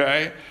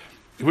 okay?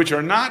 Which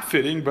are not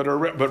fitting, but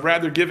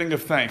rather giving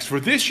of thanks. For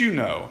this you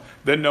know,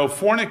 that no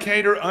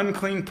fornicator,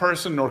 unclean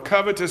person, nor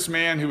covetous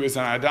man who is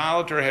an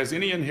idolater has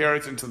any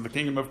inheritance in the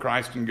kingdom of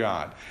Christ and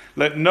God.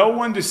 Let no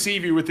one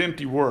deceive you with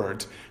empty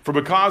words, for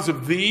because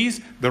of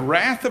these, the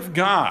wrath of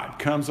God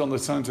comes on the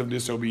sons of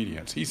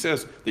disobedience. He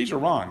says, these are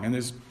wrong, and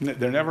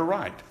they're never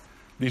right.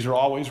 These are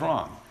always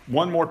wrong.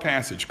 One more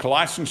passage,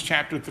 Colossians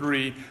chapter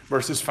 3,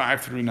 verses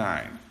 5 through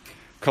 9.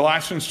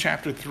 Colossians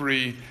chapter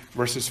 3,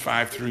 verses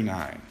 5 through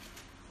 9.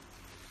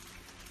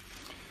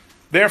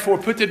 Therefore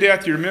put to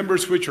death your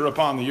members which are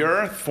upon the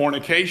earth,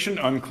 fornication,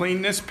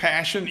 uncleanness,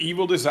 passion,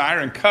 evil desire,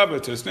 and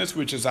covetousness,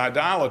 which is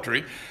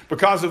idolatry.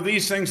 Because of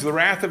these things the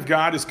wrath of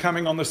God is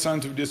coming on the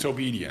sons of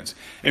disobedience,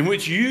 in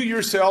which you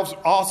yourselves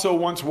also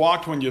once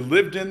walked when you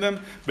lived in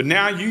them, but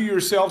now you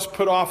yourselves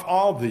put off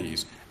all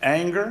these: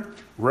 anger,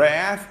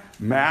 wrath,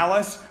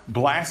 malice,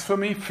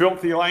 blasphemy,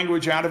 filthy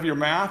language out of your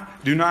mouth.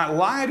 Do not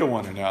lie to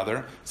one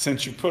another,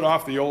 since you put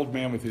off the old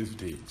man with his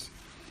deeds,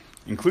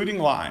 including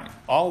lying,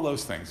 all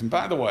those things. And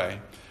by the way,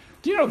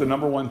 do you know the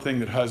number one thing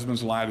that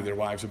husbands lie to their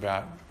wives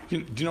about?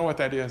 Do you know what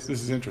that is?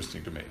 This is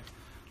interesting to me.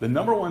 The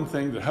number one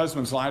thing that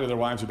husbands lie to their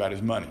wives about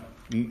is money,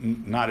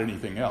 not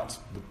anything else.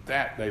 But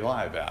that they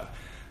lie about.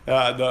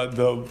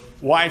 The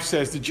wife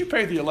says, did you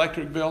pay the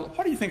electric bill?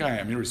 What do you think I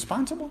am,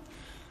 irresponsible?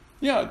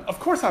 Yeah, of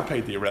course I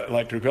paid the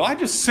electric bill. I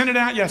just sent it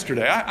out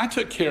yesterday. I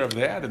took care of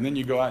that. And then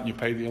you go out and you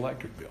pay the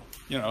electric bill.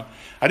 You know,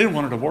 I didn't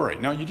want her to worry.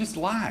 No, you just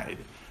lied.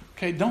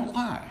 Okay, don't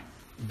lie.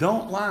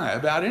 Don't lie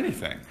about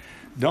anything.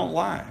 Don't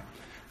lie.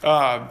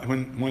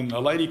 When a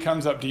lady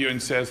comes up to you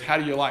and says, how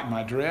do you like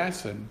my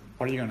dress? And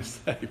what are you going to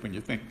say when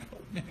you think,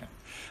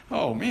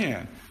 oh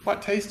man,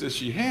 what taste does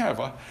she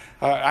have?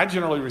 I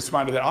generally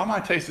respond to that, all my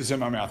taste is in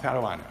my mouth. How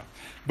do I know?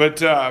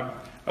 But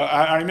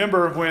I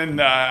remember when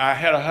I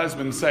had a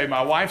husband say,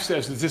 my wife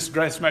says, does this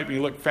dress make me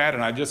look fat?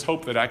 And I just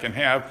hope that I can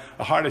have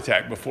a heart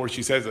attack before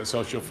she says it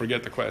so she'll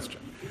forget the question.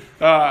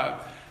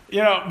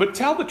 But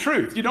tell the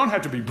truth. You don't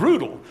have to be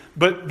brutal,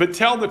 but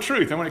tell the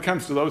truth. And when it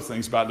comes to those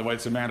things, by the way,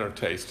 it's a matter of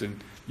taste.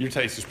 And your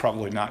taste is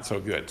probably not so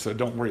good, so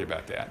don't worry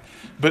about that.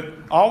 But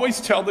always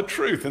tell the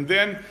truth. And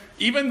then,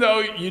 even though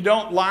you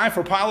don't lie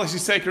for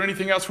policy's sake or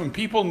anything else, when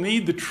people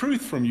need the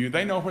truth from you,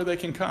 they know where they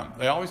can come.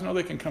 They always know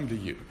they can come to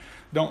you.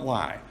 Don't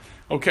lie.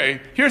 Okay,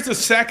 here's the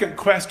second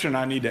question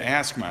I need to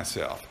ask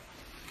myself.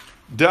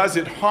 Does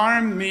it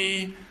harm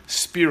me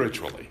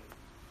spiritually?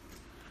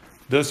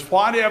 Does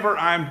whatever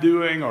I'm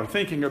doing or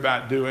thinking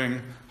about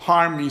doing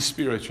harm me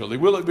spiritually?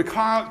 Will it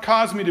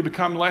cause me to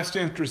become less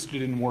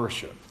interested in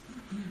worship?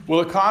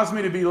 Will it cause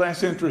me to be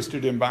less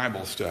interested in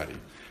Bible study?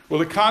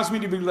 Will it cause me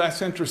to be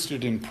less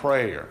interested in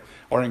prayer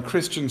or in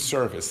Christian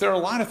service? There are a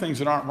lot of things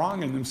that aren't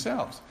wrong in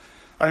themselves.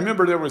 I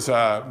remember there was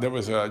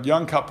a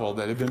young couple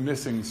that had been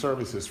missing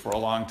services for a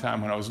long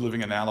time when I was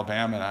living in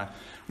Alabama, and I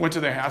went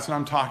to their house and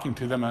I'm talking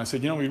to them and I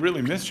said, we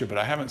really missed you, but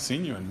I haven't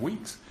seen you in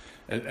weeks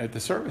at the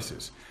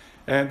services.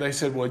 And they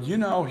said,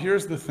 well,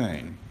 here's the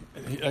thing.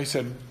 They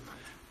said,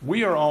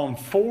 we are on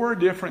 4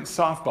 different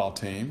softball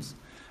teams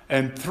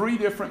and 3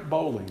 different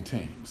bowling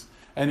teams.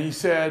 And he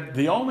said,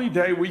 the only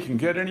day we can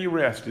get any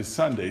rest is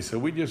Sunday, so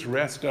we just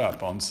rest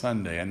up on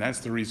Sunday, and that's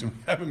the reason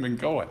we haven't been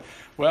going.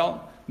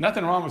 Well,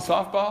 nothing wrong with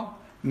softball,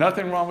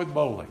 nothing wrong with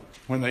bowling.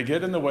 When they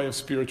get in the way of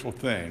spiritual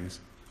things,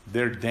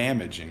 they're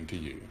damaging to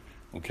you,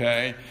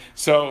 okay?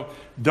 So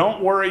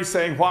don't worry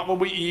saying, what will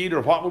we eat,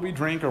 or what will we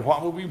drink, or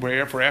what will we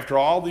wear? For after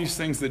all these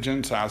things the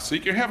Gentiles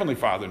seek, your heavenly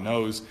Father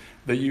knows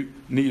that you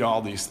need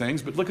all these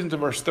things. But look into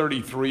verse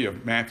 33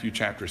 of Matthew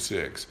chapter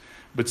 6.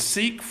 But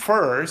seek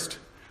first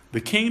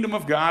the kingdom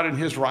of God and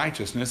his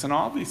righteousness, and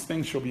all these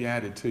things shall be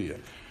added to you.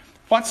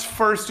 What's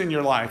first in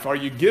your life? Are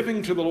you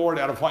giving to the Lord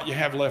out of what you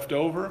have left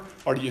over?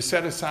 Or do you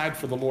set aside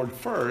for the Lord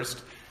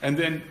first and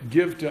then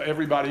give to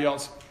everybody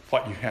else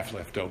what you have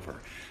left over?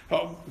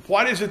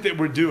 What is it that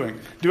we're doing?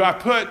 Do I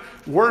put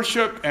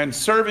worship and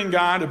serving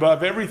God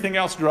above everything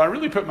else? Do I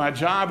really put my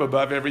job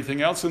above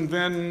everything else? And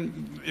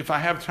then if I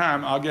have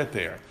time, I'll get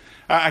there.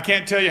 I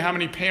can't tell you how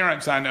many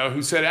parents I know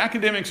who said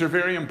academics are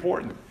very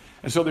important.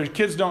 And so their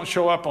kids don't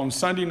show up on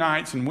Sunday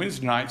nights and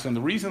Wednesday nights. And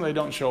the reason they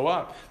don't show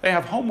up, they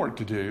have homework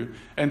to do.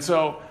 And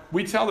so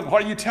we tell them,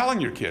 what are you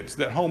telling your kids?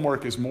 That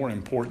homework is more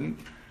important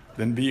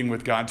than being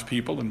with God's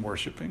people and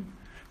worshiping?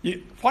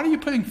 What are you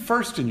putting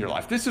first in your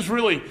life? This is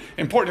really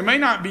important. It may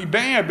not be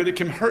bad, but it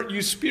can hurt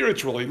you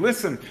spiritually.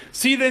 Listen,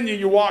 see then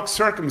you walk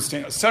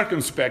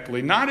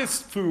circumspectly, not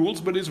as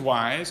fools, but as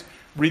wise,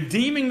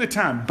 redeeming the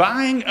time,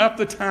 buying up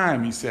the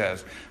time, he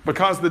says,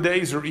 because the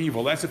days are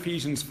evil. That's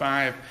Ephesians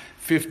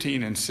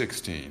 5:15 and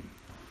 16.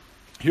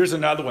 Here's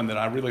another one that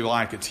I really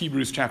like. It's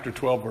Hebrews chapter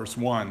 12, verse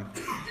 1.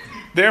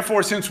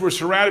 Therefore, since we're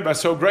surrounded by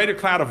so great a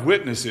cloud of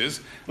witnesses,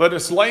 let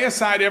us lay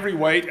aside every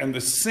weight and the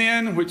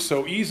sin which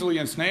so easily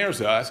ensnares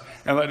us,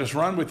 and let us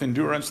run with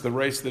endurance the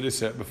race that is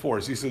set before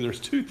us. He said there's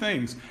 2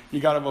 things you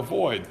got to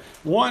avoid.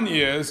 One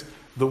is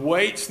the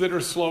weights that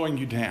are slowing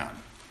you down.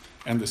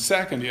 And the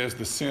second is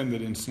the sin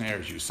that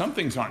ensnares you. Some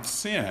things aren't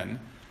sin,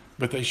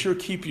 but they sure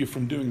keep you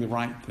from doing the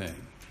right thing.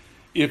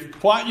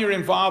 If what you're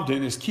involved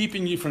in is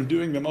keeping you from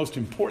doing the most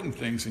important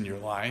things in your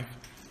life,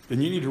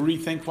 then you need to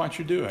rethink what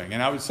you're doing.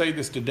 And I would say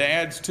this to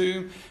dads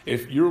too.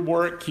 If your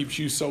work keeps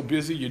you so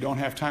busy you don't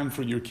have time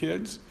for your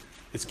kids,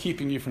 it's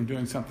keeping you from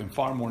doing something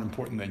far more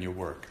important than your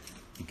work.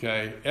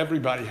 Okay?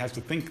 Everybody has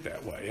to think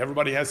that way.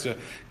 Everybody has to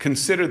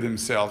consider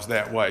themselves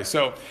that way.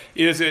 So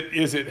is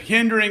it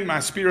hindering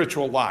my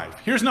spiritual life?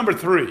 Here's number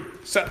 3,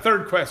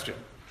 third question.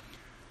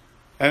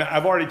 And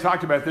I've already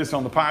talked about this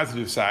on the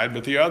positive side,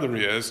 but the other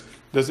is,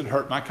 does it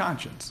hurt my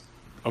conscience?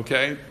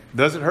 Okay?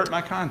 Does it hurt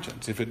my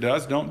conscience? If it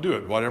does, don't do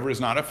it. Whatever is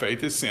not of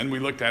faith is sin. We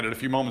looked at it a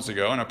few moments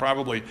ago, and I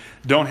probably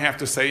don't have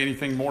to say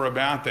anything more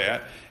about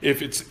that.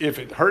 If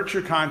it hurts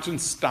your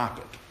conscience, stop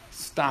it.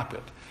 Stop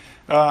it.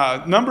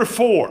 Number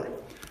 4,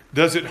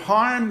 does it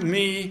harm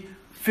me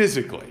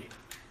physically?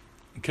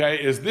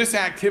 Okay, is this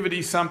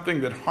activity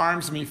something that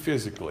harms me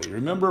physically?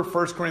 Remember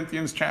 1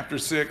 Corinthians chapter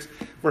 6,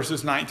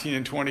 verses 19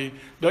 and 20.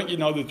 Don't you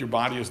know that your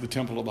body is the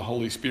temple of the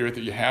Holy Spirit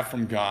that you have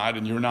from God,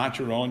 and you're not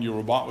your own, you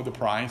were bought with a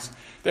price?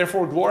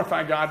 Therefore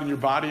glorify God in your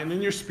body and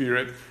in your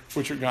spirit,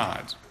 which are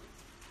God's.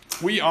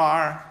 We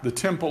are the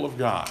temple of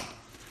God.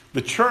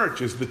 The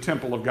church is the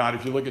temple of God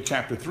if you look at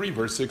chapter 3,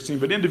 verse 16.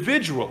 But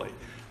individually,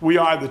 we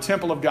are the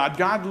temple of God.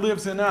 God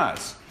lives in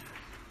us.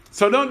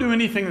 So don't do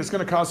anything that's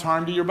going to cause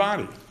harm to your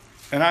body.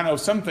 And I know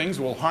some things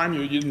will harm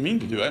you. You didn't mean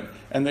to do it,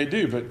 and they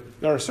do. But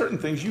there are certain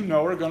things you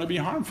know are going to be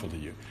harmful to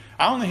you.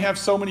 I only have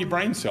so many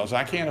brain cells.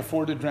 I can't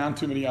afford to drown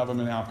too many of them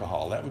in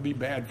alcohol. That would be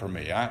bad for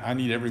me. I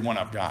need every one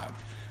I've got.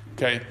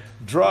 Okay?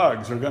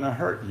 Drugs are going to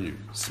hurt you.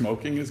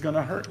 Smoking is going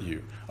to hurt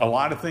you. A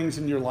lot of things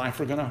in your life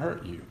are going to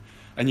hurt you.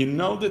 And you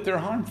know that they're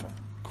harmful.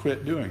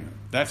 Quit doing them.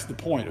 That's the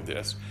point of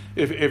this.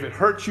 If it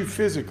hurts you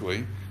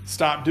physically,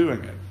 stop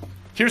doing it.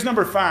 Here's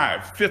number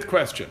 5, 5th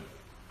question.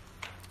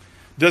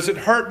 Does it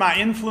hurt my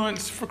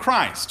influence for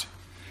Christ?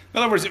 In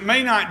other words, it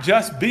may not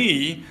just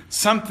be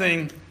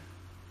something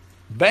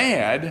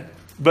bad,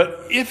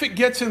 but if it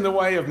gets in the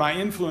way of my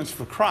influence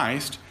for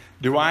Christ,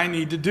 do I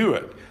need to do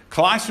it?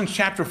 Colossians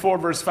chapter 4,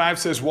 verse 5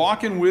 says,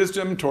 walk in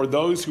wisdom toward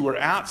those who are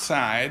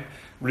outside,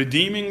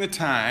 redeeming the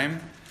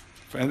time.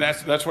 And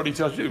that's what he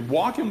tells you to do.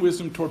 Walk in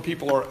wisdom toward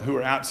people who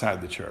are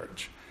outside the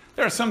church.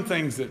 There are some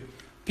things that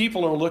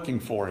people are looking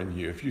for in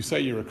you if you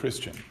say you're a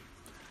Christian.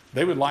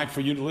 They would like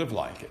for you to live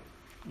like it.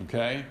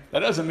 Okay? That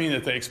doesn't mean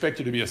that they expect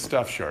you to be a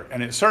stuffed shirt.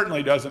 And it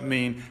certainly doesn't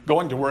mean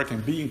going to work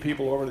and beating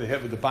people over the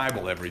head with the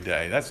Bible every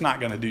day. That's not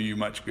going to do you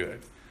much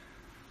good.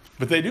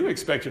 But they do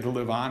expect you to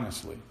live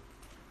honestly.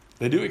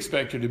 They do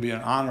expect you to be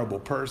an honorable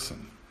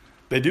person.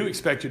 They do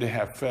expect you to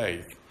have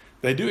faith.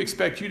 They do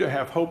expect you to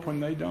have hope when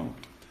they don't.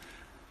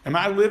 Am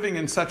I living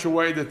in such a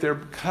way that they're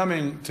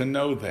coming to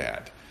know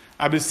that?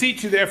 I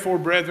beseech you, therefore,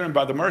 brethren,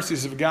 by the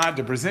mercies of God,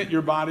 to present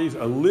your bodies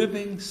a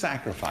living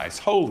sacrifice,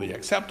 holy,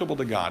 acceptable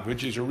to God,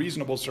 which is your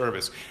reasonable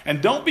service.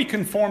 And don't be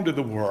conformed to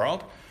the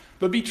world,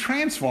 but be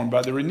transformed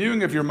by the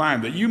renewing of your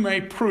mind, that you may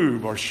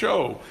prove or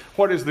show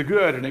what is the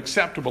good and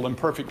acceptable and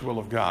perfect will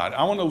of God.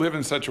 I want to live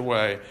in such a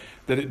way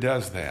that it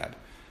does that.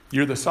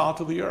 You're the salt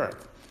of the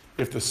earth.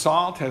 If the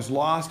salt has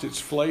lost its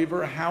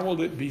flavor, how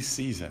will it be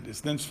seasoned? It's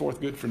thenceforth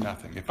good for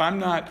nothing. If I'm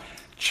not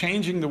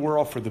changing the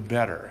world for the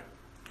better,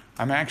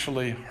 I'm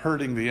actually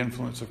hurting the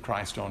influence of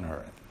Christ on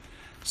earth.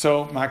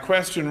 So my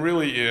question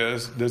really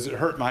is, does it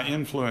hurt my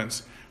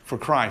influence for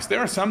Christ? There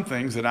are some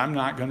things that I'm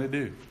not going to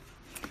do.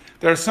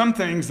 There are some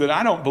things that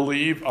I don't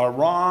believe are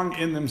wrong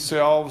in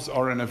themselves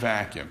or in a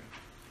vacuum.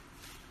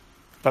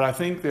 But I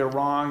think they're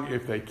wrong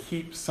if they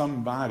keep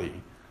somebody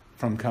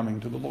from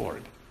coming to the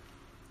Lord.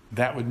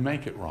 That would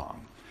make it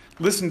wrong.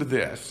 Listen to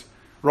this.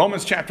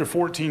 Romans chapter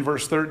 14,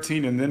 verse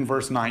 13, and then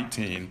verse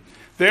 19.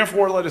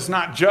 Therefore, let us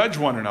not judge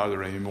one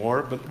another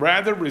anymore, but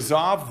rather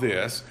resolve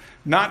this,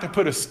 not to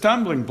put a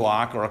stumbling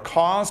block or a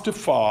cause to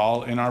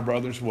fall in our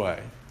brother's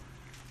way.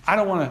 I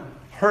don't want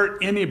to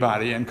hurt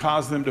anybody and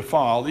cause them to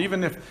fall.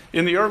 Even if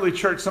in the early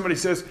church somebody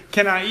says,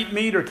 can I eat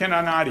meat or can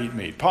I not eat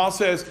meat? Paul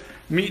says,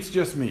 meat's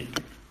just meat.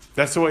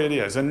 That's the way it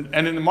is. And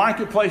in the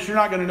marketplace, you're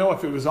not going to know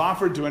if it was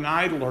offered to an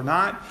idol or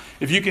not.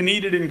 If you can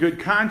eat it in good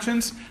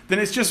conscience, then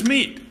it's just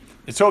meat.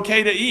 It's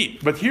okay to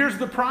eat. But here's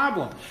the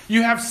problem.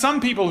 You have some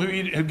people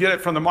who get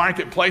it from the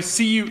marketplace,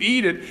 see you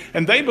eat it,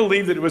 and they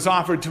believe that it was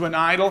offered to an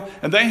idol,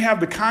 and they have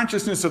the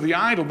consciousness of the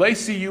idol. They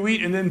see you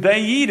eat, and then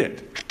they eat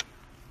it.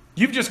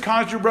 You've just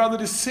caused your brother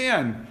to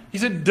sin. He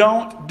said,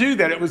 don't do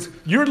that. It was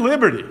your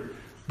liberty.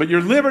 But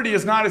your liberty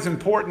is not as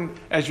important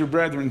as your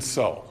brethren's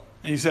soul.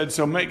 And he said,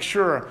 so make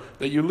sure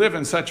that you live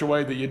in such a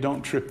way that you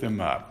don't trip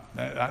them up.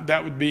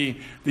 That would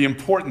be the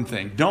important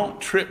thing. Don't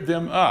trip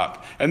them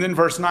up. And then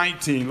verse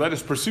 19, let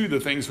us pursue the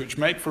things which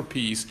make for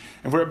peace,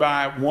 and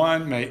whereby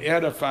one may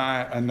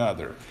edify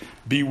another.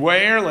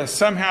 Beware lest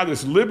somehow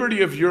this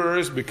liberty of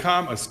yours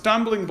become a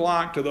stumbling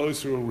block to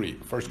those who are weak.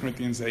 1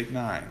 Corinthians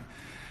 8:9.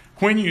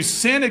 When you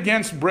sin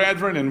against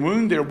brethren and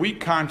wound their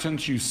weak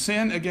conscience, you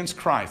sin against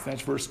Christ.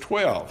 That's verse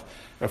 12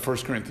 of 1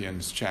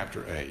 Corinthians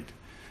chapter 8.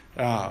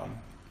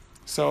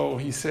 So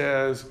he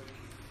says,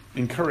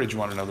 encourage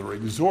one another,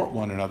 exhort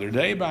one another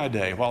day by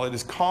day, while it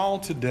is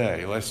called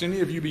today, lest any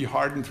of you be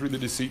hardened through the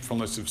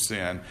deceitfulness of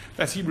sin.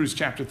 That's Hebrews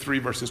chapter 3,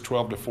 verses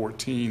 12 to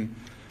 14.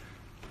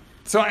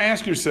 So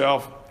ask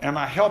yourself, am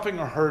I helping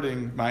or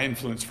hurting my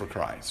influence for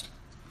Christ?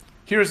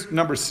 Here's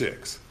number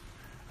 6.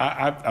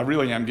 I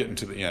really am getting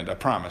to the end, I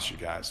promise you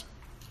guys.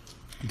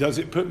 Does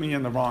it put me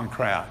in the wrong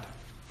crowd?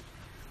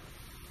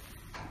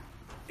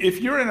 If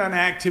you're in an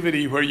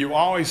activity where you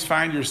always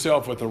find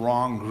yourself with the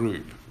wrong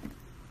group,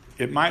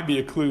 it might be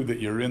a clue that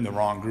you're in the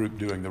wrong group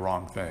doing the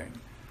wrong thing.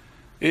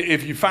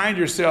 If you find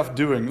yourself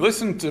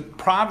listen to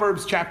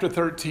Proverbs chapter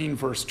 13,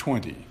 verse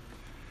 20.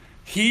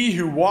 He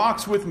who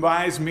walks with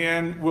wise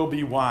men will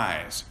be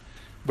wise,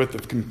 but the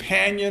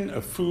companion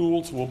of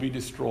fools will be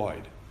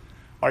destroyed.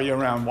 Are you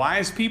around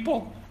wise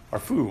people or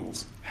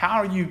fools?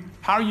 How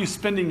are you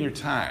spending your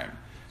time?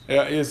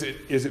 Is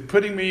it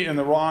putting me in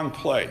the wrong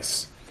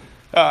place?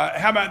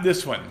 How about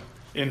this one?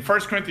 In 1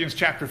 Corinthians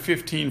chapter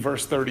 15,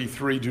 verse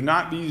 33, do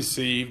not be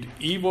deceived.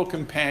 Evil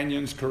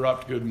companions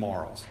corrupt good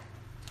morals.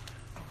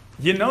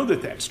 You know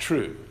that that's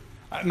true.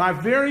 My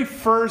very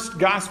first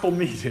gospel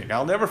meeting,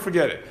 I'll never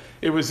forget it.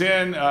 It was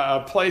in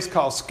a place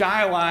called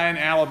Skyline,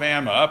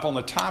 Alabama, up on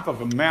the top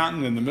of a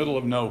mountain in the middle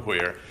of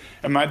nowhere.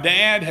 And my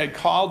dad had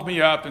called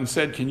me up and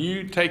said, can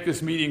you take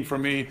this meeting for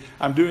me?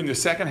 I'm doing the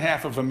second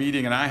half of a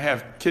meeting and I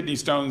have kidney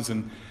stones,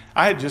 and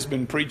I had just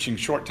been preaching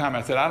short time.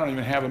 I said, I don't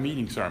even have a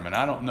meeting sermon.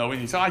 I don't know.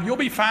 And he said, you'll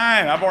be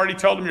fine. I've already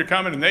told them you're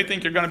coming and they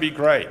think you're going to be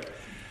great.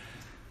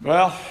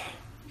 Well,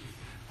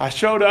 I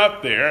showed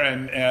up there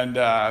and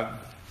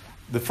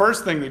the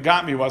first thing that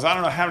got me was, I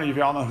don't know how many of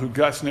y'all know who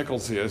Gus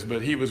Nichols is,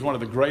 but he was one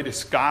of the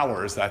greatest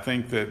scholars I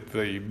think that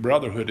the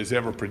Brotherhood has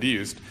ever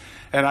produced.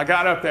 And I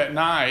got up that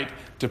night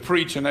to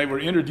preach, and they were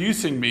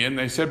introducing me, and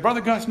they said,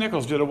 Brother Gus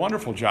Nichols did a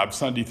wonderful job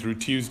Sunday through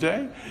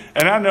Tuesday.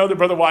 And I know that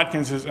Brother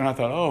Watkins is, and I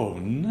thought, oh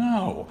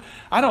no,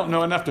 I don't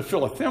know enough to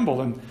fill a thimble.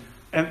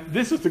 And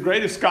this is the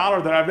greatest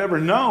scholar that I've ever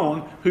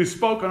known who's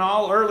spoken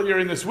all earlier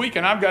in this week,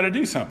 and I've got to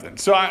do something.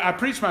 So I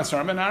preached my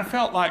sermon, and I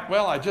felt like,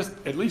 well,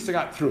 at least I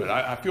got through it.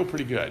 I feel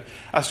pretty good.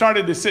 I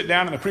started to sit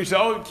down, and the preacher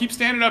said, keep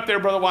standing up there,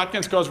 Brother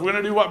Watkins, because we're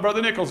going to do what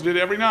Brother Nichols did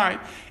every night.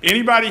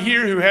 Anybody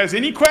here who has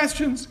any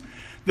questions,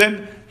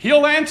 then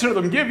he'll answer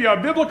them, give you a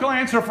biblical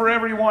answer for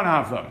every one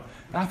of them.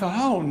 And I thought,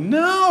 oh,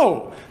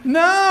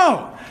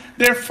 no.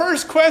 Their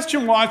first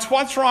question was,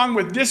 what's wrong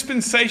with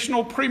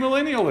dispensational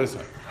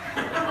premillennialism?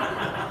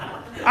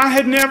 I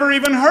had never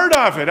even heard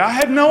of it. I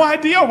had no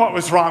idea what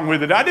was wrong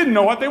with it. I didn't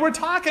know what they were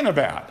talking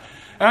about.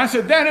 And I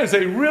said, that is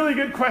a really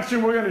good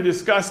question we're going to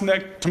discuss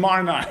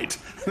tomorrow night.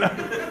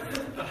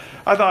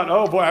 I thought,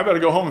 oh boy, I better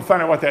go home and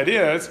find out what that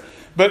is.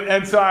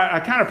 And so I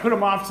kind of put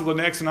them off to the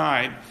next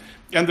night.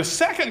 And the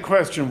second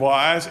question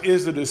was,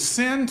 is it a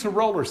sin to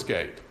roller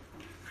skate?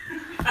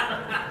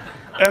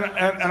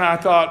 And I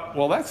thought,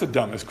 well, that's the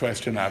dumbest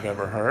question I've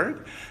ever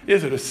heard.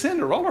 Is it a sin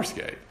to roller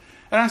skate?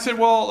 And I said,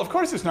 well, of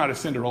course it's not a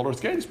sin to roller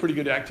skate. It's a pretty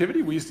good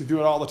activity. We used to do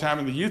it all the time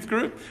in the youth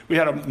group. We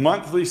had a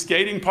monthly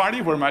skating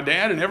party where my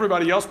dad and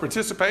everybody else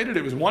participated.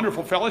 It was a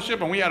wonderful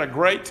fellowship, and we had a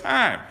great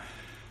time.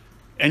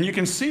 And you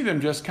can see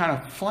them just kind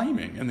of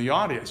flaming in the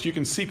audience. You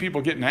can see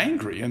people getting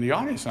angry in the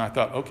audience. And I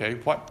thought, okay,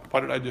 what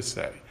did I just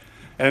say?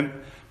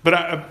 But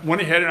I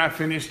went ahead and I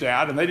finished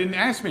out, and they didn't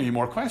ask me any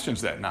more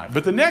questions that night.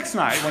 But the next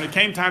night, when it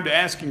came time to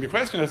asking the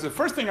question, I said, the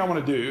first thing I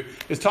want to do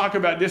is talk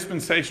about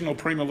dispensational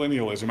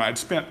premillennialism. I'd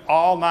spent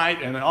all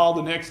night and all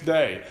the next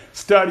day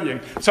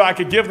studying so I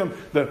could give them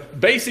the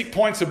basic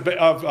points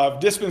of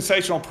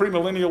dispensational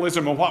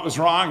premillennialism and what was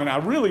wrong. And I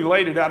really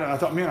laid it out, and I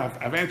thought, man,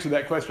 I've answered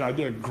that question. I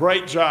did a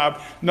great job.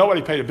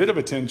 Nobody paid a bit of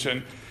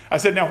attention. I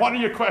said, now, what are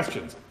your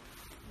questions?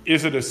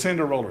 Is it a sin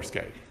to roller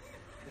skate?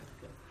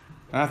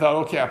 And I thought,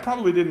 okay, I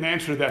probably didn't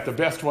answer that the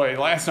best way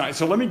last night,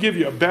 so let me give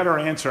you a better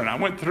answer. And I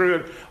went through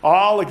it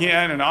all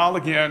again,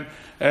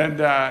 and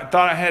thought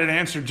I had it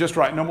answered just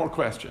right, no more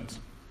questions.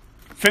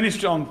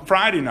 Finished on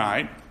Friday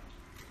night,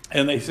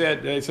 and they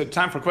said,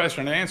 time for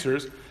question and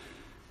answers.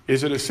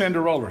 Is it a sin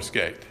to roller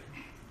skate?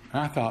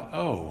 And I thought,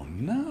 oh,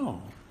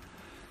 no.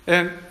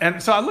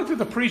 And so I looked at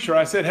the preacher.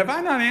 I said, have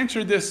I not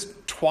answered this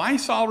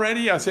twice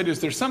already? I said, is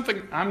there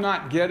something I'm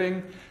not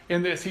getting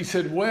in this? He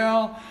said,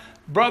 well,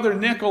 Brother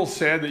Nichols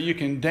said that you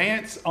can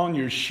dance on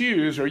your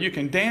shoes or you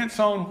can dance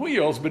on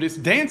wheels, but it's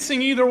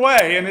dancing either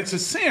way, and it's a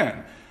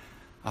sin.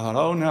 I thought,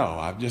 oh no,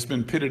 I've just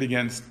been pitted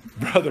against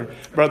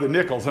Brother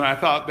Nichols. And I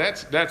thought,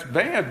 that's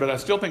bad, but I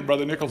still think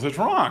Brother Nichols is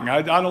wrong.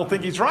 I don't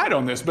think he's right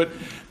on this. But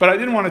I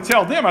didn't want to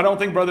tell them I don't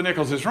think Brother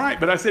Nichols is right.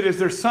 But I said, is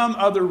there some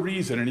other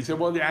reason? And he said,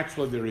 well,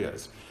 actually there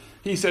is.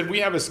 He said, we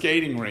have a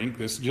skating rink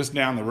that's just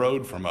down the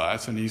road from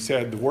us. And he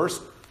said, the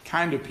worst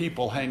kind of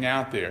people hang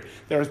out there.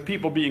 There's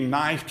people being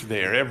knifed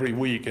there every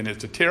week, and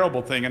it's a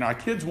terrible thing. And our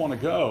kids want to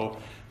go,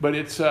 but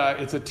it's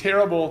a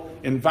terrible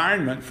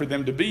environment for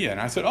them to be in.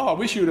 I said, oh, I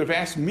wish you would have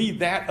asked me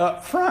that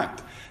up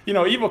front. You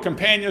know, evil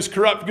companions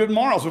corrupt good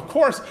morals. Of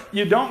course,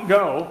 you don't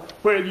go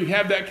where you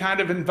have that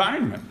kind of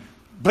environment.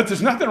 But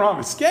there's nothing wrong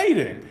with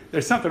skating.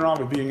 There's something wrong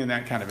with being in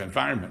that kind of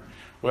environment.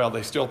 Well,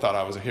 they still thought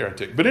I was a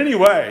heretic. But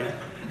anyway,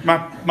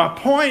 my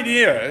point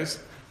is,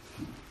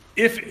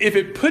 if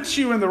it puts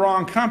you in the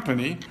wrong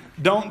company,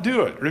 don't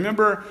do it.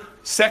 Remember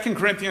 2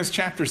 Corinthians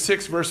chapter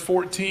 6, verse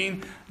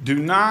 14, do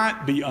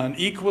not be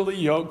unequally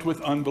yoked with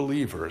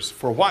unbelievers.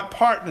 For what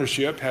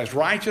partnership has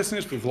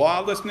righteousness with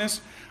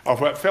lawlessness, or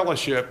what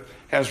fellowship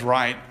has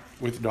light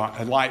with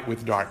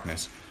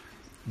darkness?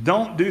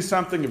 Don't do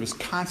something that is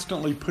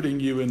constantly putting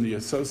you in the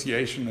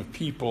association of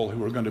people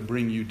who are going to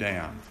bring you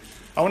down.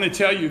 I want to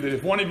tell you that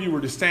if one of you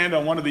were to stand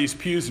on one of these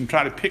pews and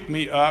try to pick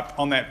me up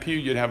on that pew,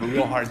 you'd have a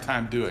real hard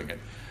time doing it.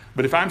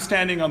 But if I'm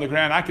standing on the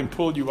ground, I can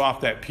pull you off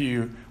that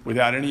pew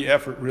without any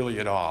effort really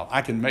at all.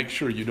 I can make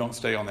sure you don't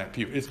stay on that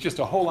pew. It's just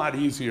a whole lot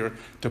easier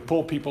to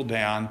pull people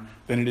down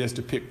than it is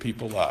to pick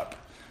people up.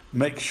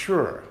 Make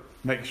sure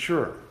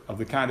of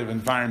the kind of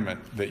environment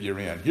that you're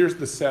in. Here's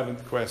the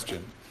seventh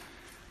question.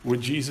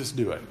 Would Jesus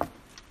do it?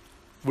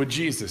 Would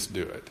Jesus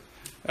do it?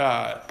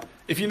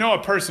 If you know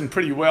a person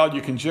pretty well,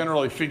 you can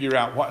generally figure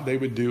out what they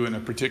would do in a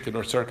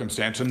particular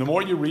circumstance. And the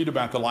more you read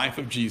about the life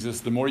of Jesus,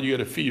 the more you get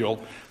a feel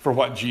for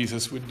what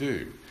Jesus would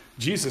do.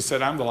 Jesus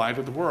said, I'm the light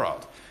of the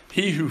world.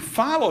 He who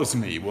follows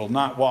me will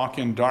not walk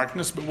in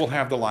darkness, but will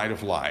have the light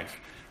of life.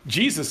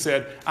 Jesus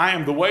said, I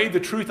am the way, the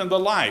truth, and the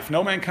life.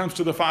 No man comes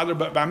to the Father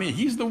but by me.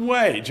 He's the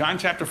way. John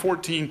chapter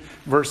 14,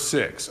 verse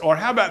 6. Or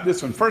how about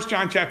this one? 1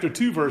 John chapter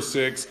 2, verse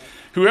 6.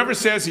 Whoever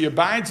says he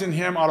abides in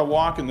him ought to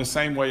walk in the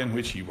same way in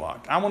which he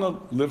walked. I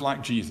want to live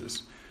like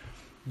Jesus.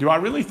 Do I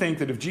really think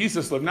that if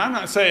Jesus lived, now I'm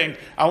not saying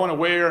I want to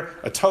wear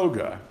a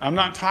toga. I'm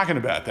not talking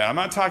about that. I'm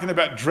not talking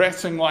about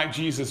dressing like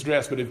Jesus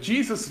dressed. But if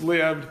Jesus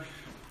lived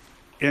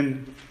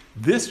in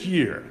this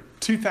year,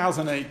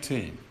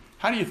 2018,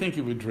 how do you think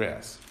he would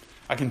dress?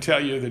 I can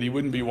tell you that he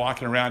wouldn't be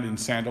walking around in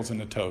sandals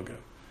and a toga.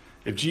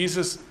 If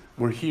Jesus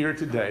were here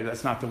today,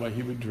 that's not the way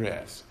he would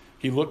dress.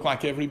 He looked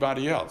like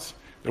everybody else.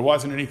 There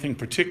wasn't anything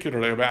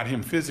particularly about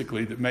him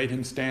physically that made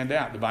him stand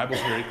out. The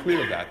Bible's very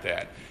clear about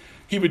that.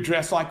 He would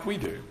dress like we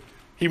do.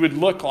 He would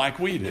look like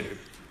we do.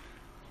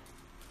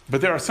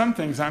 But there are some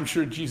things I'm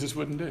sure Jesus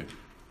wouldn't do.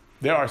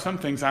 There are some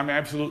things I'm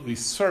absolutely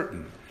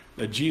certain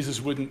that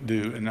Jesus wouldn't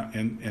do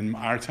in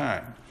our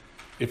time.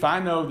 If I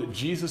know that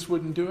Jesus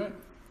wouldn't do it,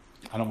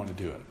 I don't want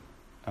to do it.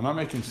 Am I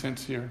making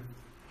sense here?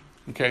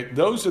 Okay,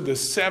 those are the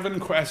 7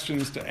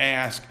 questions to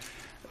ask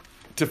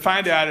to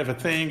find out if a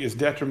thing is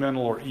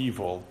detrimental or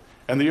evil.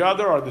 And the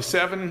other are the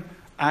 7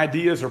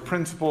 ideas or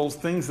principles,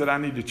 things that I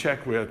need to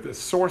check with, the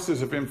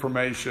sources of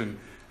information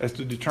as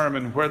to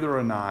determine whether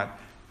or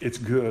not it's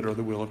good or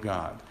the will of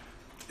God.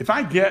 If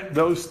I get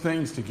those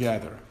things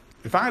together,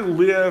 if I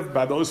live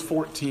by those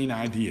 14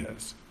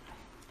 ideas,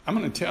 I'm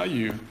going to tell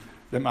you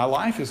that my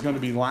life is going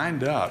to be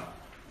lined up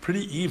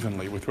pretty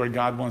evenly with where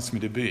God wants me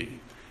to be.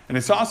 And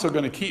it's also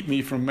going to keep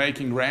me from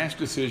making rash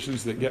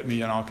decisions that get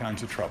me in all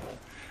kinds of trouble.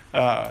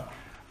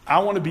 I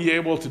want to be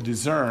able to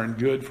discern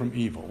good from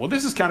evil. Well,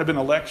 this has kind of been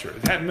a lecture.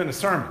 It hasn't been a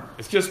sermon.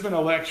 It's just been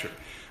a lecture.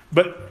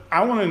 But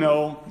I want to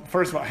know,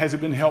 first of all, has it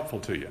been helpful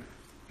to you?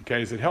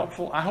 Okay, is it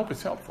helpful? I hope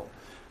it's helpful.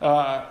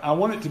 I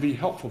want it to be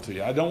helpful to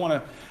you. I don't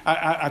want to,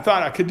 I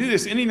thought I could do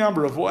this any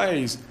number of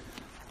ways,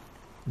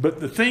 but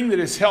the thing that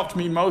has helped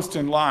me most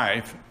in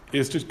life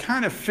is to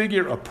kind of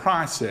figure a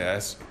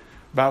process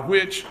by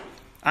which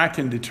I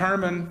can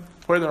determine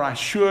whether I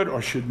should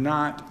or should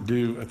not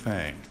do a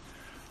thing.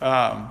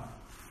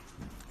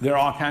 There are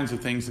all kinds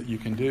of things that you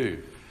can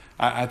do.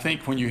 I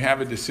think when you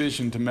have a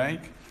decision to make,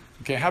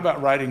 okay, how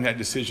about writing that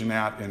decision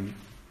out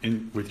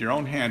with your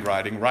own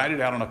handwriting, write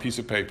it out on a piece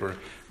of paper.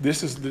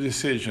 This is the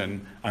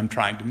decision I'm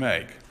trying to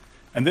make.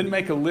 And then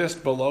make a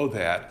list below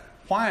that.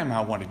 Why am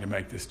I wanting to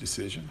make this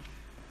decision?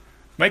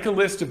 Make a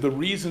list of the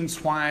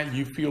reasons why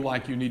you feel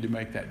like you need to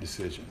make that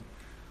decision.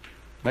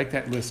 Make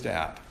that list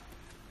out.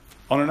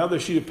 On another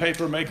sheet of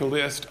paper, make a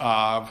list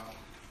of,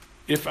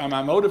 if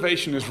my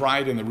motivation is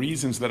right and the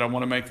reasons that I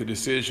want to make the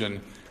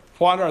decision,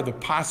 what are the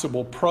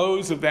possible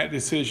pros of that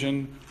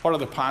decision? What are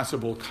the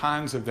possible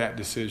cons of that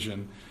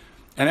decision?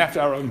 And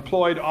after I've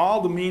employed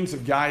all the means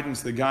of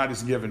guidance that God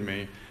has given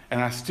me,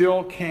 and I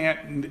still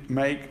can't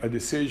make a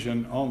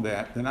decision on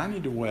that, then I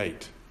need to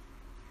wait.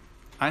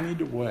 I need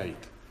to wait.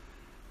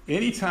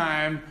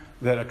 Anytime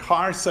that a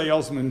car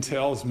salesman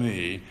tells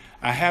me,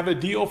 I have a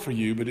deal for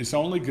you, but it's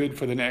only good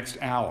for the next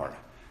hour,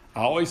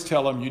 I always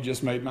tell him, you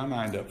just made my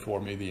mind up for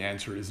me. The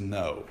answer is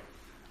no.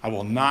 I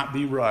will not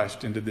be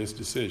rushed into this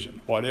decision,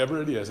 whatever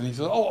it is. And he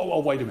says,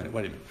 wait a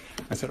minute.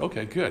 I said,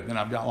 okay, good. Then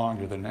I've got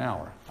longer than an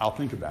hour. I'll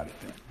think about it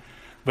then.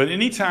 But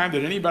anytime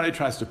that anybody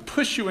tries to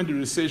push you into a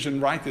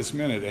decision right this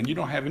minute and you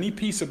don't have any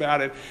peace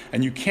about it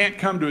and you can't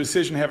come to a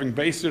decision having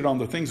based it on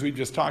the things we've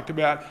just talked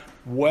about,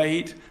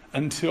 wait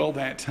until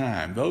that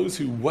time. Those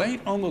who wait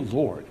on the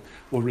Lord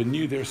will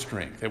renew their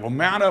strength. They will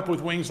mount up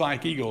with wings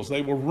like eagles.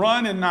 They will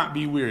run and not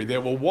be weary. They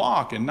will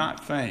walk and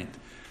not faint.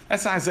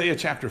 That's Isaiah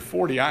chapter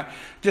 40. I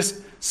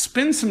just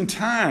spend some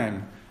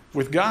time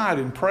with God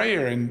in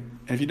prayer, and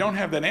if you don't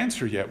have that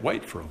answer yet,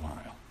 wait for a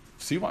while.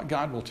 See what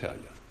God will tell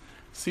you.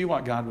 See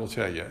what God will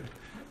tell you.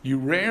 You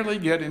rarely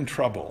get in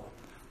trouble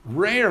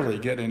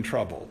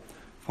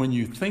when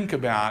you think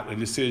about a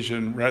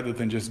decision rather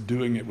than just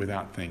doing it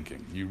without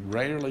thinking. You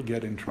rarely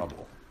get in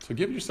trouble. So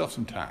give yourself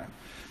some time,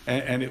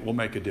 and it will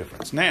make a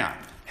difference. Now,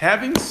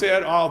 having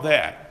said all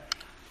that,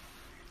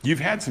 you've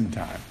had some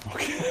time,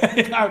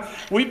 okay?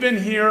 We've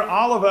been here,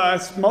 all of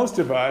us, most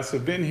of us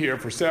have been here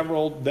for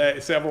several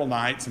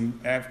nights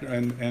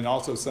and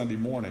also Sunday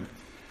morning.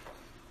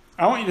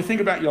 I want you to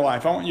think about your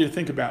life. I want you to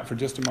think about for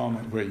just a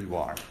moment where you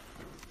are.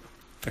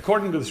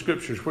 According to the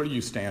scriptures, where do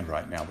you stand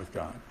right now with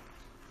God?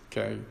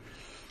 Okay?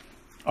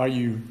 Are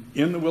you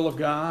in the will of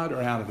God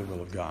or out of the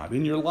will of God?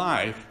 In your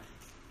life,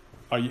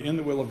 are you in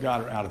the will of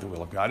God or out of the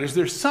will of God? Is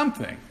there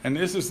something, and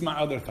this is my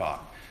other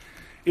thought,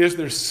 is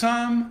there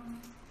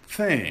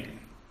something,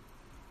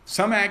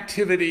 some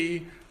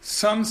activity,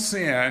 some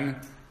sin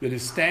that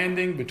is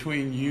standing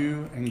between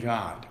you and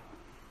God?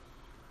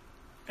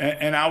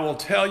 And I will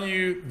tell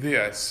you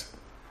this,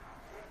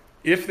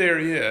 if there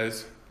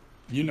is,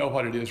 you know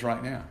what it is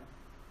right now.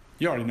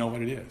 You already know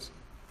what it is.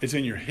 It's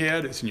in your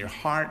head, it's in your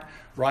heart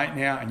right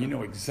now, and you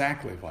know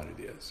exactly what it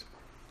is.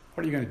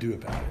 What are you going to do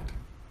about it?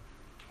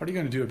 What are you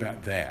going to do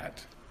about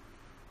that?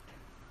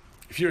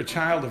 If you're a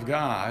child of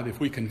God,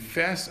 if we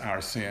confess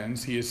our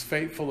sins, He is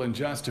faithful and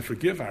just to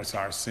forgive us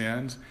our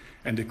sins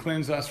and to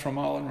cleanse us from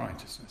all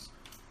unrighteousness.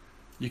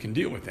 You can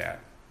deal with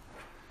that.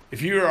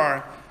 If you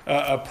are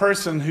a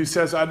person who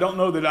says, I don't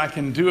know that I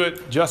can do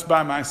it just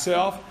by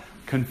myself,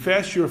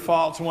 confess your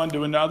faults one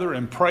to another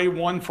and pray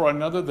one for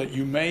another that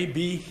you may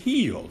be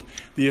healed.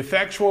 The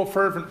effectual,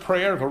 fervent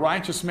prayer of a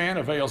righteous man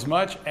avails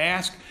much.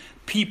 Ask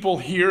people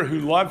here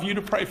who love you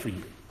to pray for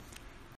you.